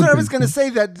 Well, that's what I was going to say.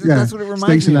 That's what it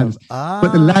reminds me of.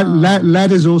 But the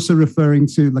ladders also referring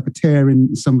to like a tear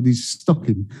in somebody's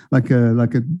stocking, like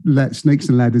snakes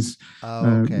and ladders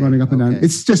running up and down.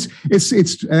 It's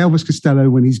Elvis Costello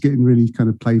when he's getting really kind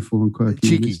of playful and quirky.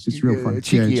 Cheeky. It's just real fun.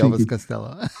 Cheeky Elvis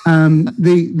Costello.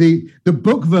 The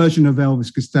book version of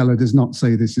Elvis Costello does not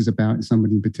say this is about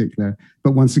somebody in particular.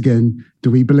 But once again,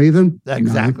 do we believe them?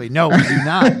 Exactly. No, we do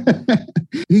not.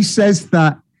 He says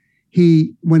that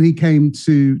when he came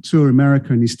to tour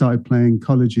America and he started playing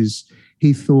colleges,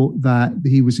 he thought that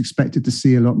he was expected to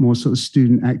see a lot more sort of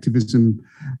student activism,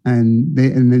 and they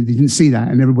didn't see that,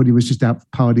 and everybody was just out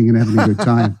partying and having a good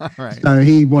time. Right. So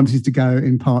he wanted to go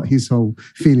impart his whole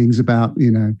feelings about,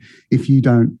 if you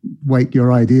don't wake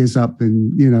your ideas up,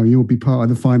 then, you'll be part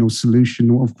of the final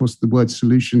solution. Of course, the word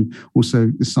solution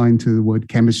also assigned to the word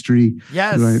chemistry.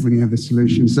 Yes. Right, when you have the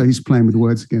solution. So he's playing with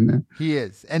words again there. He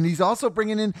is. And he's also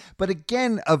bringing in, but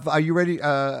again, are you ready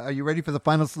for the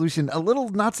final solution? A little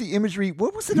Nazi imagery.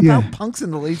 What was it about punks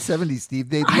in the late 70s, Steve?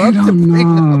 They'd love to bring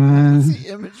up Nazi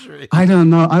imagery. I don't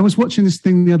know. I was watching this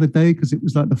thing the other day because it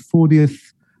was like the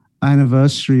 40th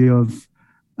anniversary of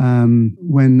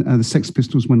when the Sex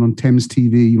Pistols went on Thames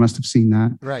TV. You must have seen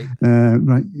that. Right.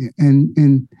 Right.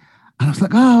 And I was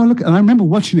like, oh, look. And I remember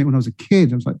watching it when I was a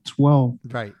kid. I was like 12.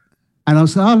 Right. And I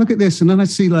was like, oh, look at this. And then I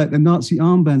see like the Nazi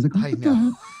armbands. Like, I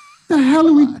know. The hell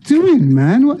are we doing,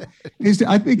 man? What is it?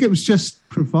 I think it was just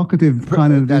provocative,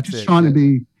 kind of just trying to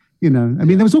be,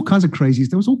 there was all kinds of crazies.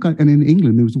 There was all kind, and in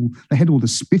England they had all the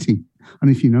spitting. I don't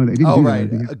know if you know that. They didn't do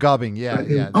that. Gobbing,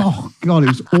 yeah. Oh God, it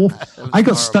was awful. I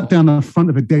got stuck down the front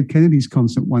of a Dead Kennedys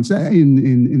concert once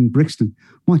in Brixton.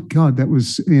 My God, that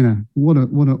was what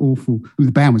an awful.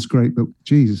 The band was great, but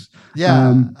Jesus.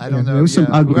 Yeah, I don't know. There was some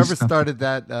ugly Whoever stuff. started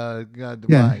that, God,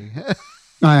 yeah.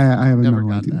 I have Never no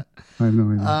got idea. that. I have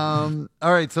no idea.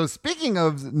 All right. So speaking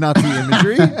of Nazi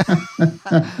imagery, and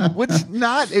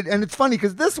it's funny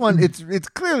because this one it's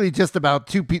clearly just about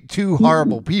two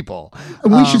horrible people.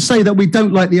 We should say that we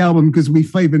don't like the album because we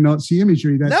favor Nazi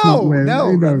imagery. That's not at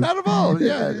all.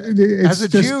 Yeah. As a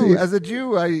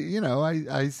Jew,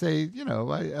 I say,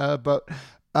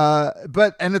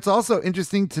 but it's also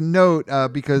interesting to note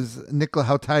because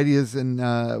how tidy is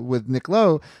with Nick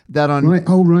Lowe that on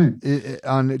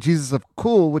on Jesus of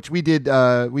Cool, which we did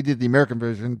the American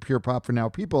version, Pure Pop for Now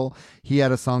People. He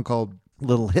had a song called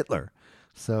Little Hitler.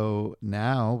 So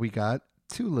now we got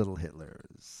two Little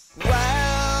Hitlers.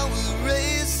 While we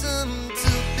racing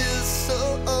to be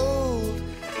so old,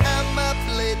 and my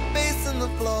blade facing the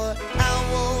floor,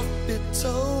 I won't be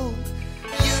told.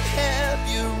 You have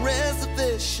your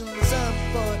reservations,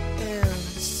 I'm bought and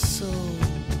sold.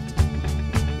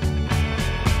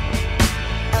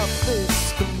 I'll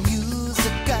face the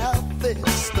music, I'll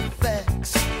face the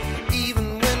facts.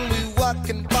 Even when we walk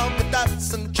in polka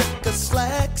dots and checker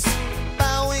slacks,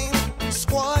 bowing and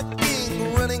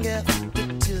squawking, running after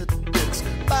tidbits,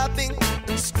 bobbing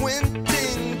and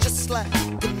squinting, just like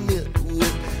a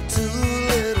nitwit. Two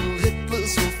little Hitlers.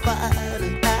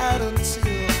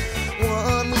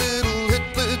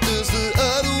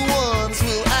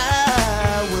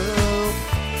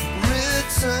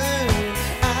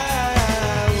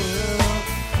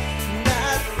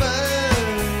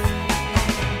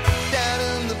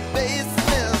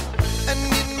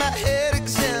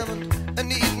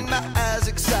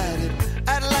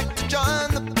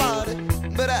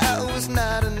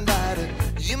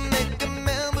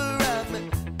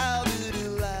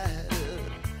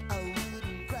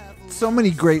 so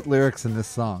many great lyrics in this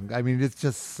song. I mean, it's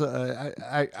just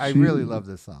I really love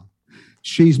this song.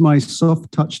 She's my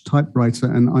soft touch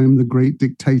typewriter, and I'm the great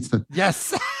dictator.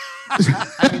 Yes.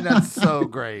 I mean, that's so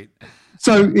great.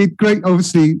 So it great.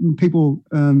 Obviously, people,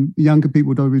 younger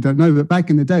people don't know, but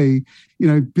back in the day,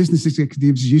 business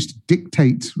executives used to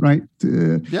dictate, right?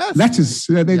 Letters.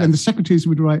 And the secretaries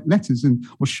would write letters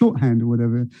or shorthand or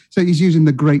whatever. So he's using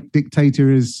the great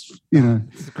dictator as,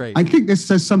 It's great. I think this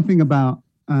says something about.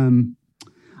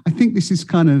 I think this is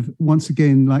kind of once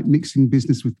again like mixing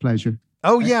business with pleasure.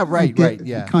 Oh yeah, right,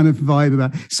 yeah. Kind of vibe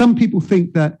about. Some people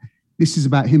think that this is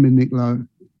about him and Nick Lowe,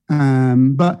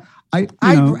 but. I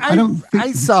don't think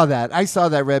I saw that,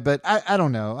 Red, but I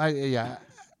don't know. I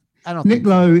don't. Nick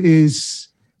Lowe is.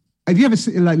 Have you ever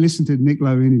listened to Nick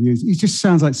Lowe interviews? He just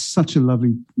sounds like such a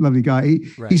lovely guy.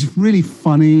 He's really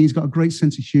funny. He's got a great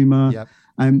sense of humor. Yep.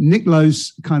 Nick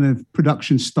Lowe's kind of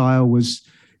production style was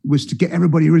to get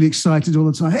everybody really excited all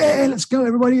the time. Hey, let's go,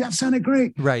 everybody! That sounded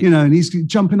great, right? And he's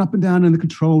jumping up and down in the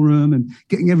control room and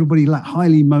getting everybody like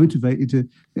highly motivated.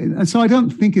 And so I don't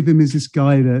think of him as this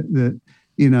guy that.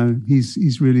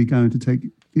 He's really going to take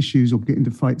issues or get into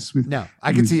fights with. No,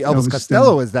 I can see Elvis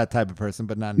Costello as that type of person,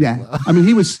 but not. Yeah, I mean,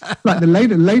 he was like the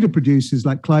later producers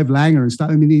like Clive Langer and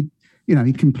stuff. I mean,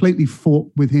 he completely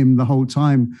fought with him the whole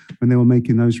time when they were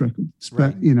making those records.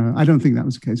 But I don't think that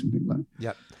was the case with Nick Lowe.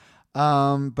 Yep.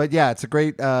 But yeah, it's a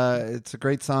great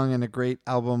song and a great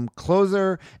album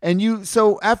closer. And you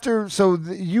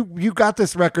got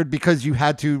this record because you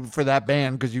had to for that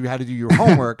band because you had to do your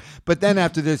homework. But then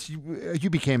after this, you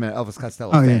became an Elvis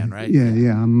Costello fan, right?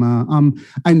 Yeah.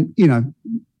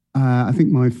 I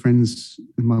think my friends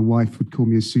and my wife would call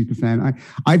me a super fan.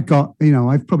 I've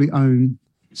probably owned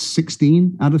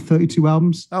 16 out of 32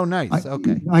 albums. Oh, nice.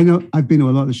 Okay. I know I've been to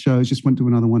a lot of shows. Just went to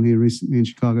another one here recently in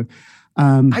Chicago.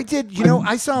 I did,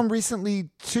 I saw him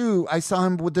recently too. I saw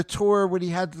him with the tour where he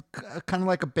had kind of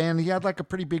like a band. He had like a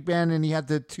pretty big band, and he had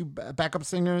the two backup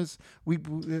singers.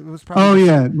 It was probably. Oh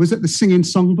yeah, was it the Singing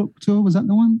Songbook tour? Was that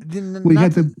the one?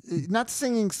 Not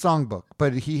singing songbook,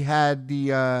 but he had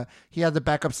the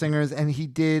backup singers, and they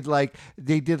did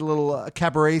a little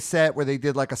cabaret set where they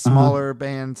did like a smaller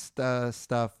band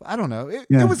stuff. I don't know. It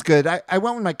was good. I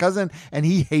went with my cousin, and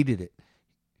he hated it.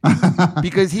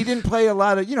 Because he didn't play a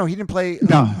lot of, he didn't play.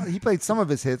 He played some of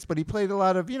his hits, but he played a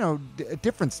lot of,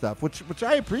 different stuff, which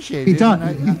I appreciated. He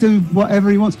does. He do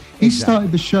whatever he wants. He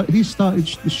started the show. He started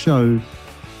the show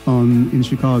in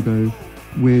Chicago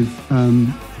with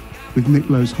Nick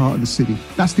Lowe's "Heart of the City."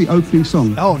 That's the opening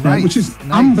song. Oh, nice! Right? Which is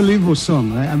an unbelievable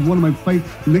song, right? And one of my favorite.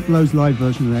 Nick Lowe's live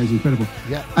version of that is incredible.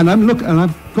 Yeah. And I've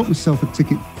got myself a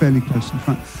ticket fairly close to the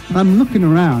front. And I'm looking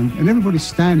around, and everybody's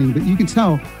standing, but you can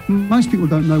tell most people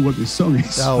don't know what this song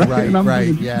is. Oh,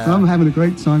 right. Yeah. I'm having a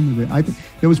great time with it.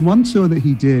 There was one tour that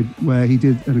he did where he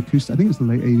did an acoustic. I think it was the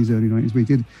late '80s, early '90s, where he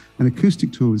did an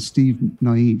acoustic tour with Steve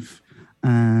Naive.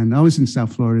 And I was in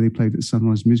South Florida. They played at the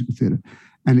Sunrise Musical Theater.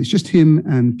 And it's just him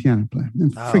and piano player.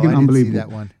 And friggin' unbelievable. See that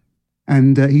one.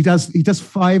 And he does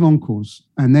 5 encores.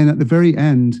 And then at the very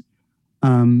end,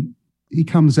 he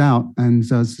comes out and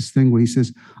does this thing where he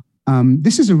says,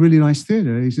 this is a really nice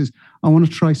theater. He says, I want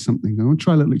to try something. I want to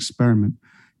try a little experiment.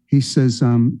 He says,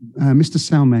 Mr.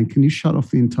 Soundman, can you shut off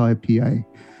the entire PA?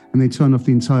 And they turn off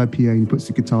the entire PA and he puts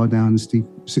the guitar down and Steve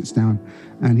sits down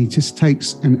and he just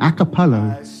takes an a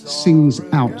cappella, sings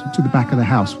out to the back of the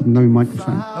house with no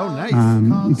microphone. Oh, nice.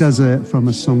 He does it from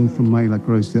a song from Mayla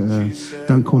Gross,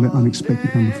 Don't Call It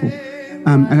Unexpected Number 4.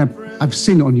 And I've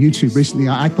seen it on YouTube recently.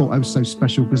 I thought I was so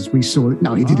special because we saw it.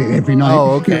 No, he did it every night.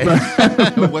 Oh, okay.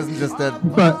 It wasn't just that.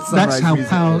 But that's how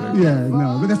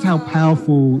But that's how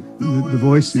powerful the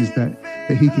voice is that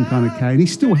he can kind of carry. And he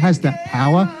still has that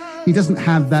power. He doesn't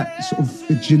have that sort of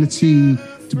agility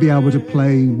to be able to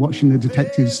play Watching the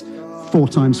Detectives 4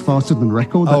 times faster than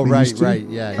record. Right.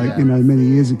 Yeah. Many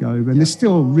years ago. And it's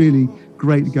still really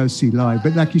great to go see live.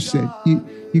 But like you said,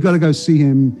 you got to go see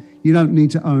him. You don't need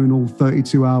to own all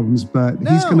 32 albums, but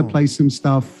he's going to play some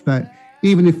stuff that,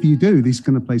 even if you do, he's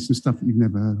going to play some stuff that you've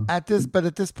never heard of. At this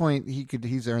point,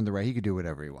 he's earned the right. He could do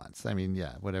whatever he wants. I mean,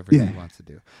 whatever he wants to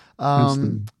do. All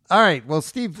right. Well,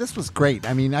 Steve, this was great.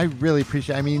 I mean, I really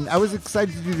appreciate. I mean, I was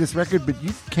excited to do this record, but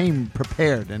you came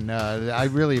prepared, and I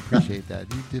really appreciate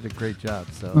that. You did a great job.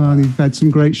 So you've had some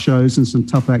great shows and some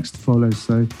tough acts to follow.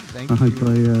 So thank you. Thank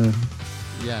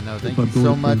you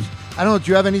so much. I don't know.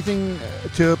 Do you have anything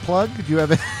to plug? Do you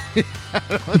have?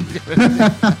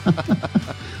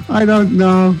 I don't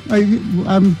know.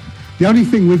 The only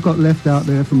thing we've got left out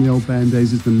there from the old band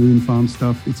days is the Moon Farm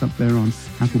stuff. It's up there on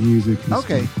Apple Music.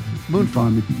 Okay, Moon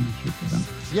Farm.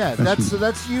 Yeah,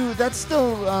 that's you. That's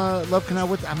still Love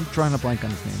Canal. I'm drawing a blank on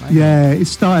his name. It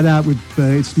started out with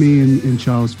it's me and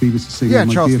Charles Phoebus, the singer,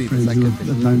 my Charles dear Phoebus, friend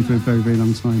who I've known for a very, very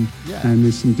long time. Yeah. And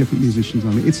there's some different musicians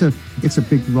on it. It's a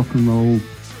big rock and roll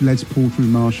Les Paul through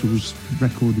Marshall's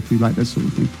record, if you like that sort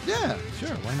of thing. Yeah,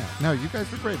 sure, why not? No, you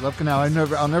guys were great. Love Canal.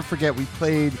 I'll never forget. We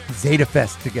played Zeta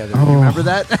Fest together. Oh, you remember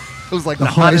that? It was like the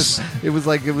hottest. It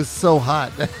was so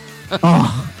hot.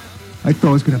 I thought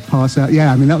I was going to pass out.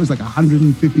 Yeah, I mean that was like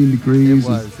 115 degrees. It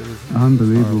was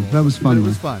unbelievable. Horrible. That was fun. But it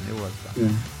was fun. It was fun.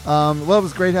 Yeah. Well, it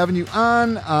was great having you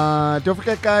on. Don't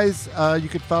forget, guys, you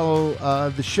could follow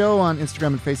the show on Instagram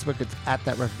and Facebook. It's at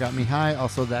That Record Got Me High.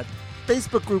 Also, that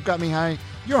Facebook group Got Me High.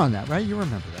 You're on that, right? You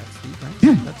remember that, Steve, right?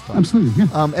 Yeah, that's fun. absolutely.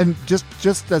 Yeah. And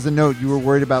just as a note, you were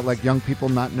worried about like young people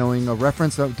not knowing a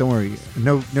reference. Oh, don't worry,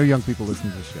 no young people listen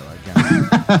to the show. I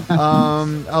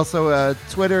guess. Also,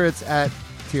 Twitter, it's at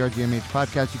TRGMH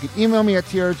Podcast. You can email me at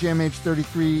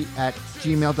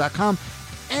trgmh33@gmail.com.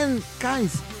 And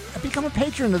guys, become a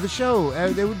patron of the show.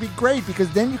 That would be great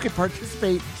because then you could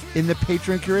participate in the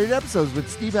patron curated episodes, which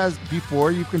Steve has before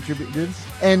you contributed.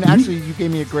 And actually, you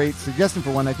gave me a great suggestion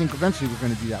for one. I think eventually we're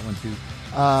going to do that one too.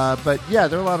 But yeah,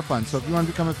 they're a lot of fun. So if you want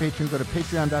to become a patron, go to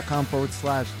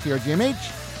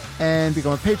patreon.com/TRGMH and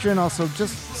become a patron. Also,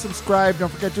 just subscribe.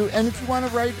 Don't forget to. And if you want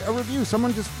to write a review,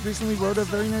 someone just recently wrote a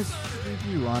very nice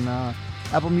review on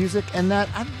Apple Music. And that,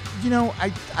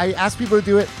 I ask people to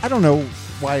do it. I don't know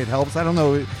why it helps. I don't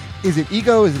know. Is it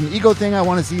ego? Is it an ego thing? I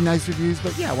want to see nice reviews,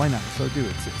 but yeah, why not? So do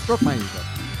it. Stroke my ego.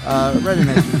 Write a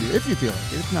nice review if you feel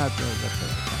like it. If not, that's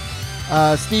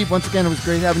all. Steve, once again, it was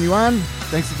great having you on.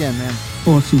 Thanks again, man.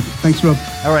 Awesome. Thanks, Rob.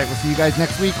 All right, we'll see you guys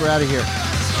next week. We're out of here.